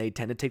 19, they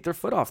tend to take their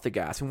foot off the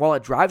gas. And while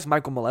it drives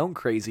Michael Malone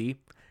crazy,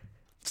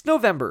 it's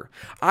November.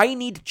 I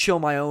need to chill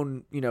my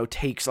own,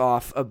 takes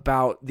off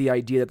about the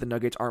idea that the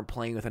Nuggets aren't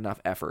playing with enough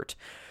effort.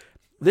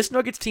 This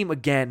Nuggets team,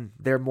 again,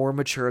 they're more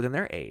mature than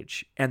their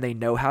age, and they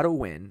know how to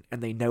win,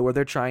 and they know where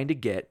they're trying to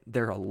get.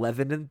 They're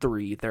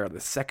 11-3. They're the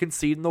second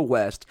seed in the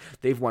West.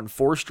 They've won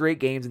 4 straight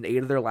games in 8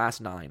 of their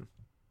last 9.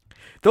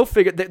 They'll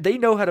figure that they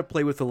know how to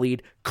play with the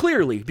lead,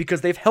 clearly,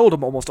 because they've held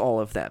them almost all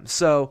of them.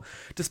 So,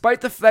 despite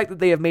the fact that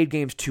they have made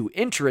games too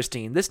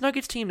interesting, this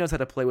Nuggets team knows how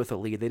to play with the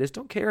lead. They just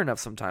don't care enough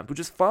sometimes, which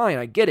is fine.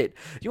 I get it.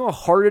 You know how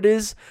hard it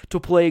is to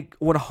play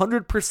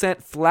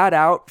 100% flat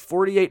out,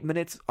 48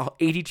 minutes,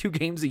 82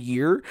 games a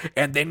year,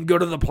 and then go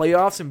to the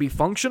playoffs and be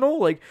functional?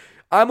 Like,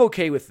 I'm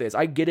okay with this.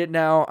 I get it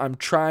now. I'm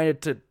trying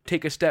to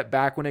take a step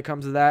back when it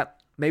comes to that.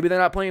 Maybe they're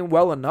not playing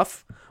well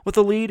enough with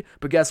the lead,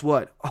 but guess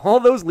what? All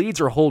those leads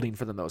are holding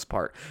for the most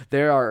part.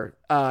 There are,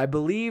 I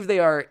believe they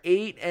are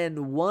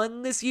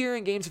 8-1 this year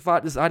in games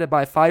decided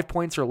by 5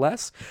 points or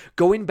less.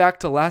 Going back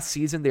to last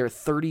season, they are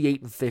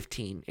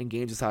 38-15 in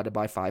games decided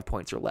by 5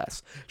 points or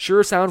less.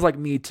 Sure sounds like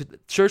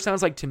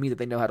to me that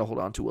they know how to hold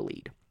on to a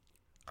lead.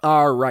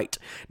 All right.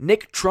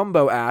 Nick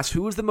Trumbo asks,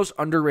 who is the most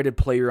underrated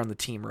player on the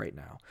team right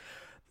now?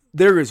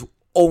 There is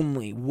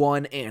only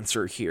one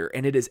answer here,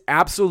 and it is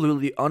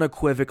absolutely,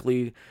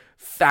 unequivocally,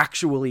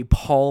 factually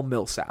Paul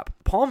Millsap.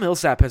 Paul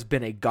Millsap has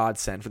been a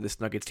godsend for this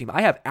Nuggets team.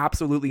 I have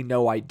absolutely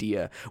no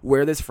idea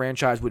where this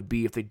franchise would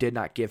be if they did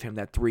not give him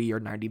that 3-year,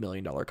 $90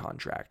 million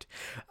contract.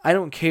 I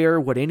don't care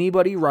what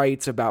anybody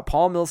writes about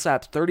Paul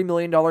Millsap's $30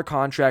 million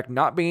contract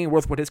not being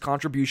worth what his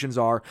contributions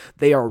are.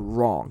 They are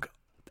wrong.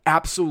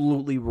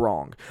 Absolutely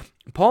wrong.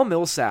 Paul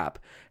Millsap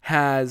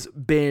has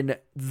been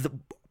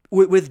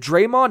with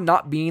Draymond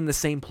not being the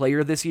same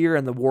player this year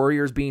and the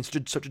Warriors being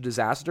such a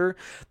disaster,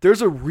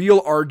 there's a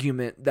real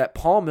argument that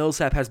Paul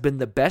Millsap has been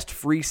the best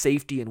free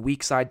safety and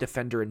weak side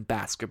defender in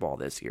basketball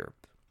this year.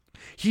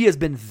 He has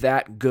been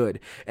that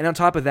good. And on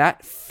top of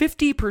that,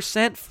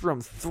 50%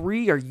 from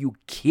 3. Are you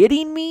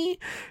kidding me?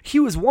 He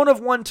was 1 of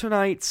 1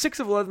 tonight, 6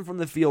 of 11 from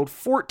the field,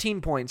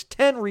 14 points,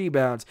 10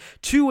 rebounds,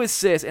 2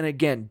 assists, and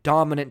again,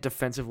 dominant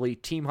defensively,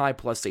 team high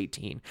plus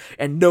 18.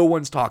 And no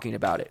one's talking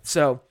about it.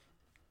 So,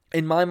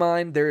 in my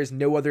mind, there is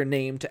no other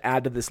name to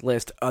add to this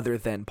list other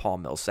than Paul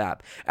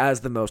Millsap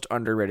as the most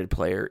underrated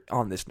player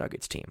on this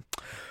Nuggets team.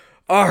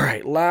 All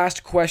right,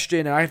 last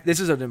question.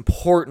 This is an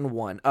important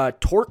one.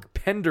 Torque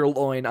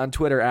Penderloin on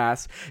Twitter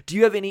asks, do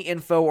you have any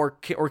info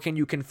or can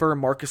you confirm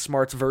Marcus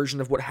Smart's version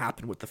of what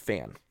happened with the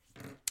fan?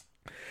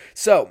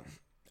 So,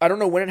 I don't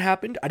know when it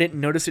happened. I didn't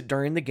notice it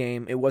during the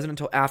game. It wasn't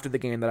until after the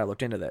game that I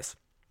looked into this.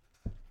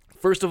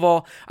 First of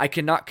all, I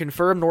cannot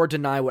confirm nor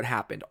deny what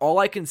happened. All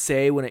I can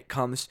say when it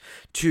comes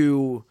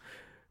to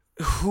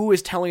who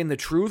is telling the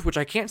truth, which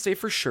I can't say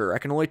for sure, I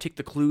can only take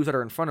the clues that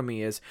are in front of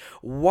me, is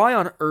why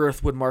on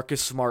earth would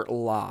Marcus Smart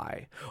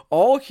lie?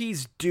 All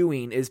he's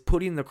doing is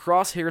putting the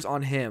crosshairs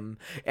on him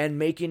and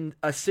making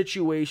a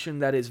situation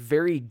that is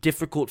very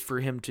difficult for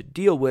him to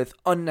deal with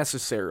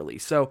unnecessarily.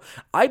 So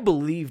I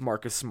believe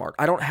Marcus Smart.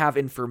 I don't have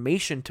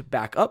information to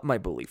back up my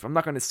belief. I'm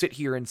not going to sit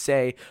here and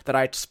say that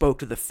I spoke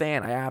to the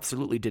fan. I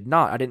absolutely did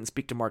not. I didn't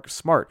speak to Marcus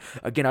Smart.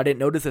 Again, I didn't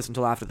notice this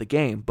until after the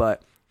game,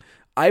 but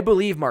I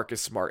believe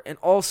Marcus Smart. And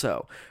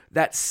also,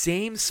 that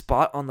same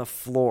spot on the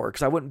floor,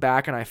 because I went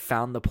back and I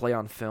found the play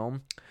on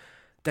film,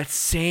 that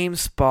same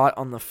spot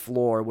on the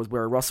floor was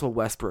where Russell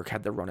Westbrook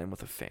had the run-in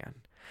with a fan.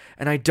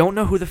 And I don't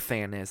know who the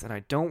fan is, and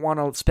I don't want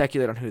to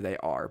speculate on who they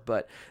are,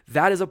 but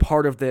that is a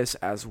part of this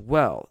as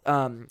well.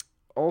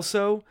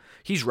 Also,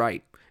 he's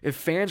right. If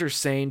fans are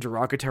saying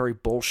derogatory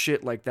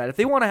bullshit like that, if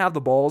they want to have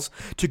the balls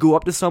to go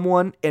up to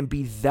someone and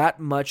be that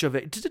much of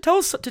it, to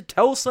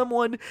tell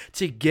someone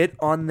to get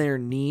on their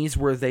knees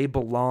where they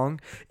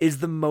belong is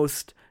the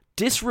most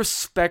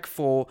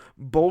disrespectful,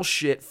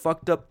 bullshit,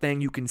 fucked up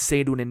thing you can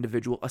say to an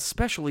individual,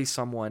 especially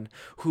someone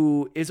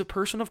who is a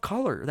person of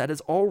color that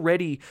has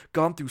already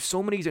gone through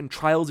so many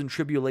trials and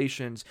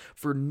tribulations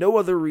for no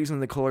other reason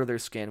than the color of their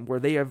skin,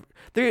 where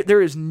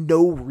there is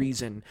no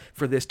reason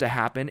for this to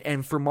happen.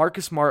 And for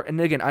Marcus Smart,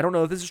 and again, I don't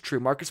know if this is true,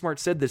 Marcus Smart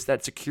said this,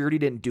 that security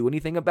didn't do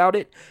anything about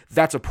it.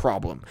 That's a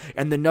problem.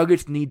 And the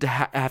Nuggets need to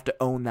have to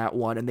own that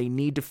one, and they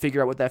need to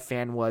figure out what that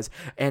fan was.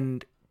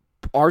 And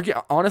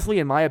honestly,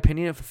 in my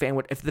opinion, if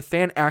the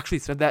fan actually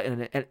said that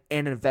and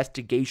an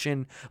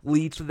investigation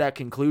leads to that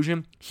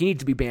conclusion, he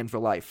needs to be banned for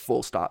life,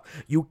 full stop.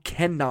 You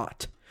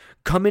cannot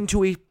come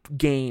into a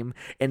game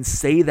and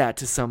say that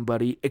to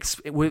somebody,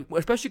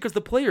 especially because the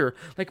player,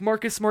 like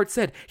Marcus Smart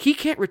said, he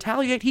can't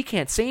retaliate, he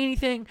can't say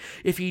anything.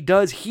 If he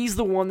does, he's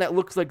the one that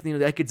looks like,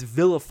 that gets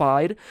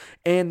vilified,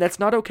 and that's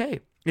not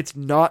okay. It's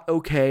not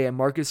okay, and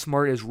Marcus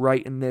Smart is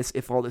right in this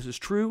if all this is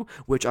true,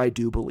 which I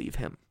do believe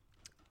him.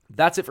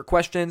 That's it for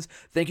questions.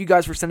 Thank you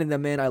guys for sending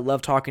them in. I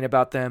love talking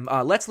about them.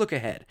 Let's look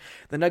ahead.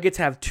 The Nuggets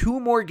have 2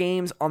 more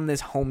games on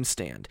this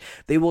homestand.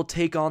 They will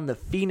take on the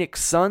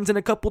Phoenix Suns in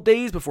a couple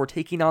days before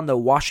taking on the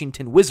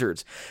Washington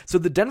Wizards. So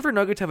the Denver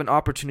Nuggets have an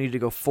opportunity to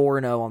go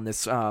 4-0 on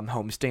this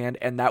homestand,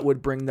 and that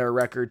would bring their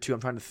record to,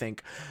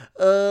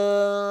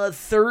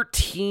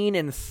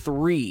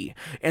 13-3.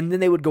 And then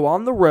they would go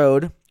on the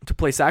road to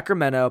play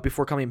Sacramento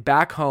before coming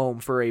back home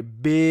for a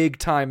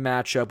big-time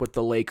matchup with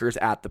the Lakers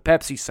at the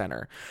Pepsi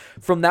Center.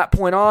 From that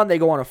point on, they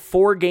go on a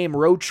 4-game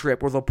road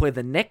trip where they'll play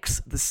the Knicks,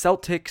 the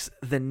Celtics,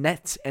 the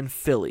Nets, and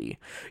Philly.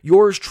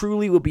 Yours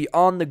truly will be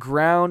on the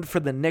ground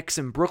for the Knicks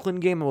and Brooklyn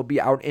game and will be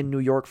out in New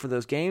York for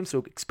those games, so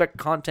expect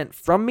content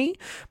from me,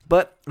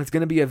 but it's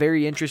going to be a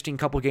very interesting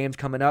couple games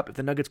coming up. If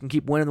the Nuggets can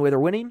keep winning the way they're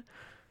winning,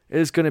 it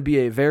is going to be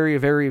a very,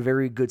 very,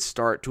 very good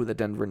start to the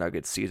Denver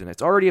Nuggets season.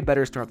 It's already a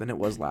better start than it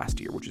was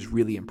last year, which is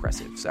really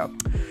impressive. So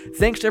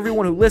thanks to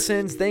everyone who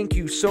listens. Thank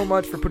you so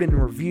much for putting in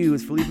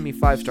reviews, for leaving me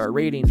 5-star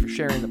ratings, for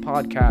sharing the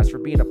podcast, for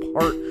being a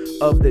part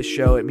of this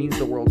show. It means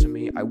the world to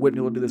me. I wouldn't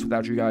be able to do this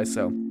without you guys,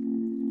 so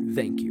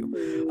thank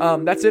you.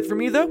 That's it for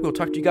me, though. We'll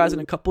talk to you guys in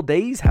a couple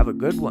days. Have a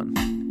good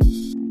one.